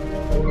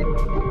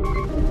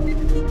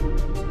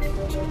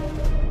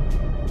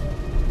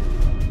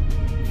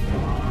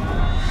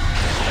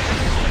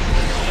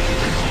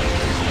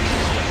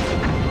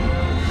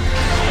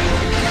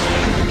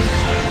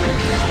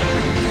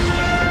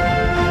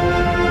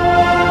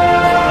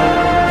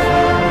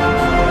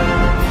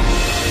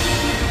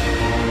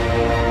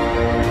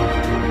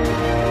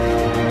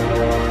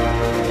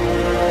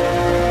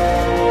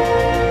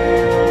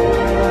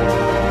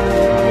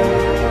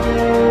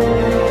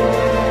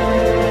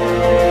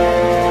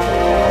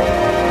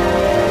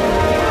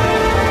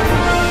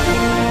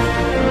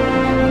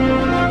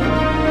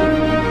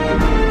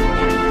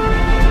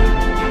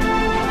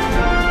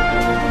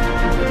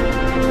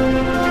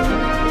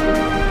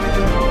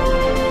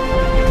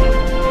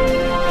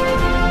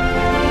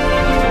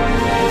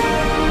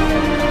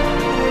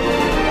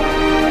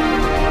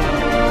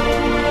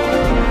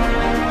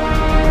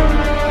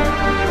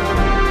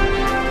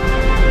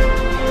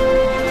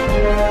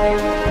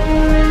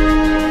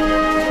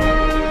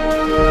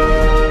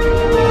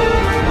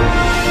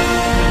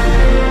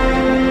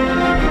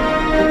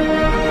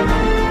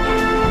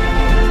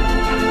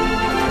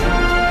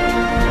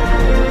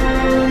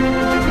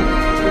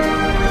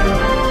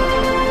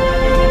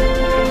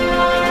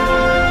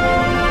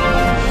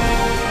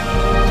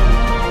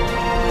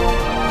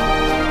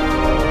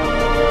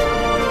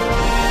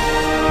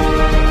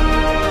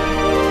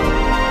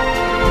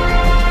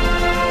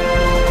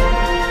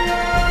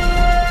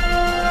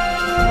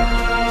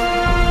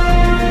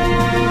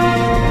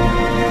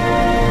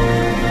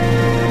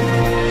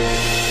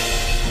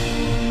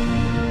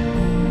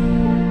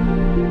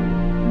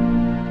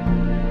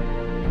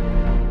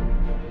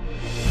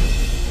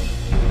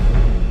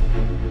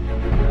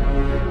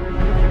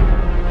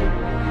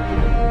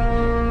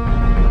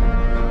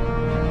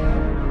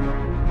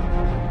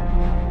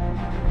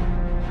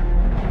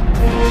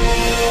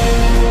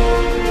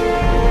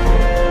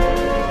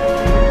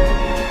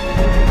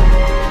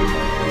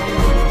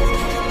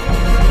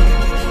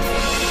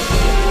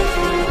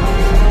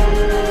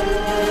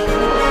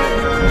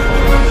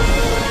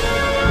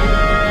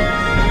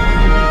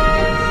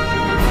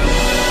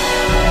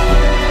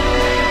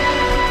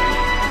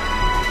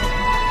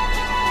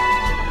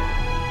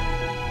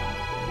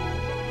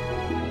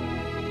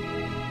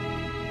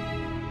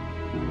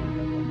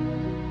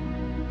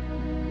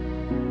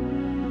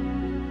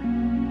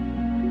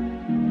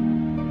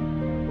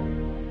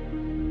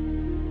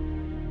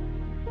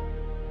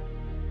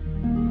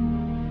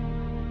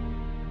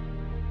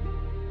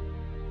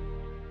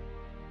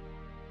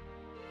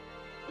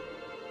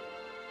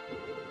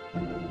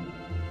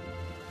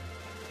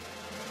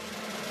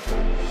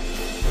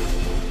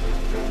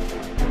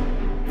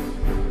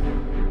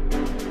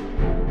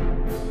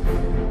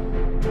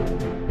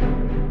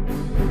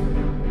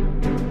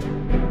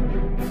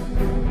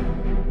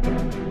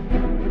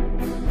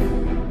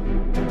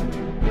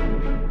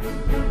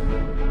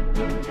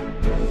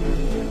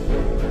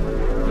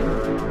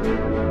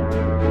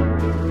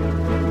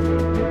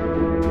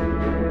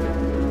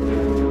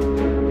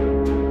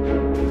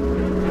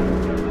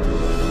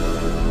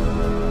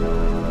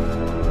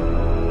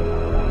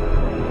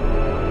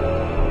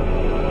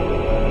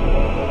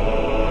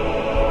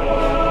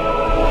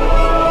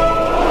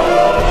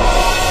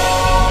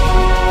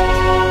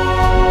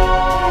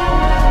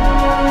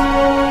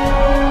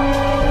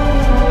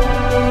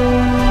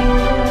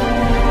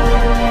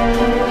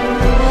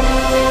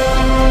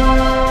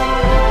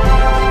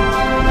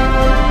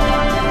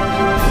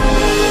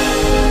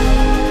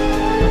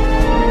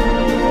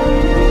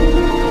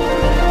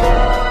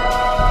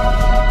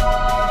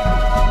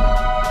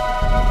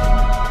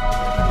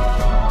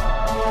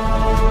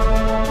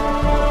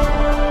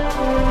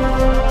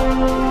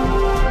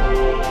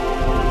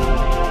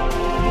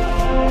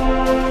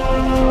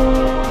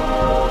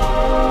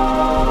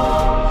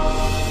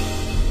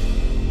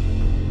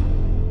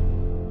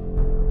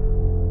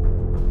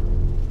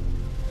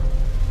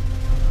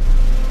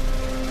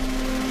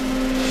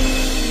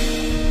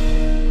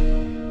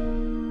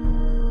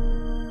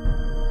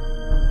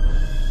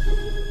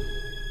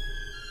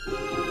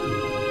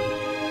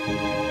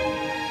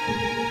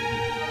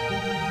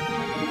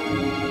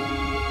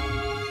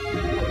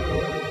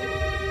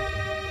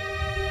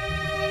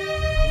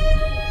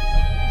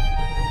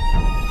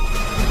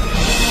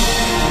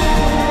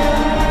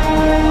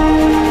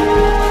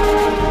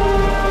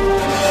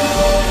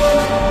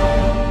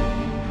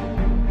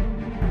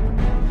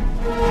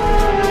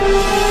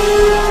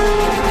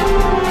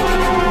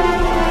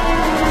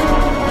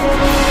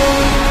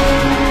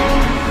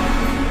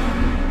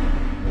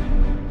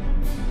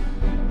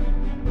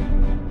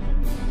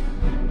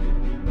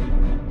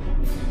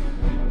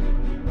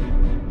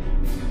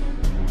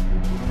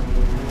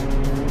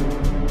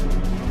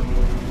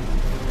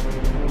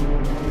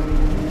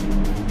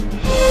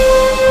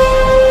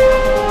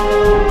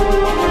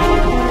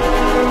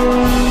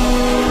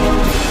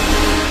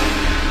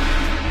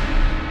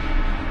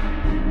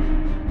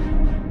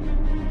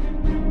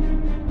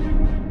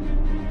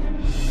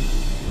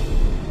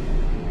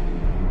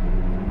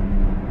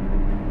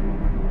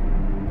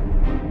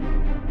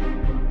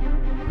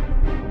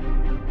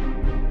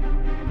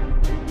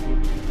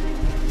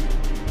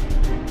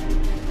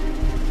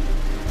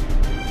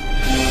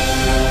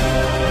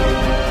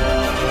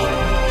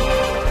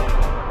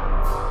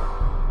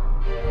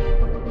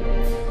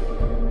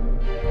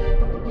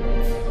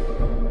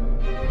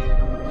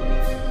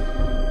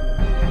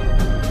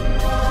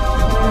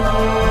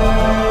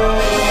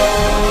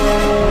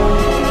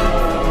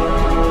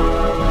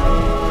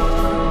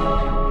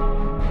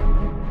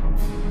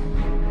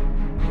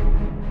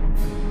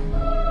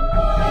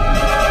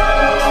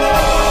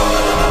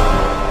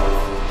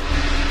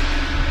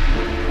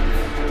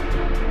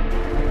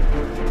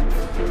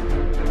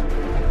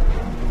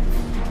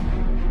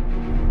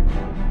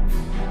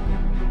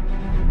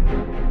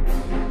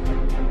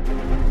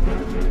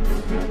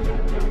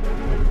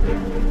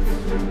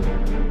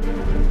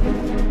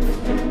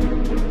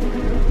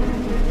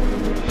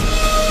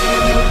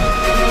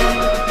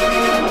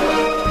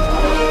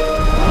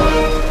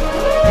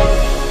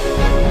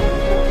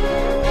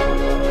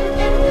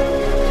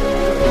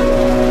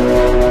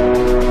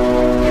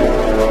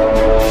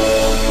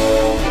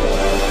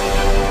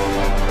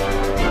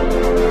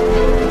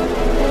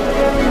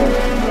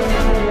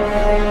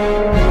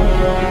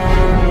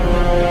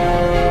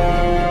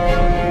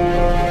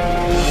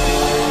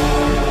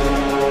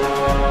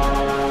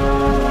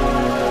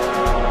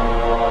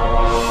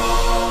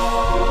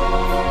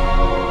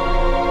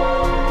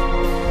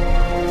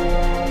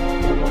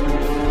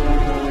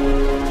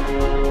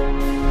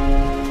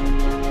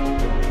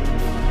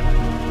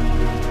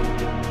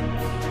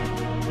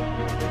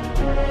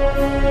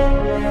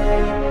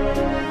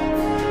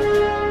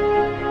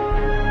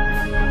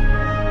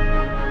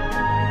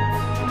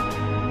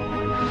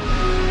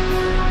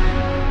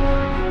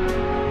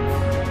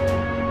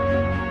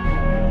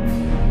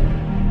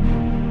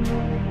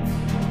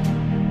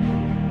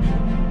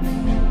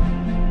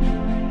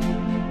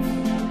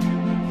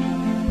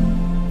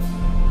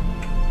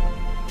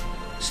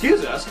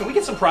 Can we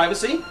get some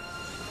privacy?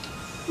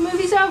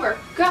 Movie's over.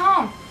 Go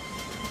home.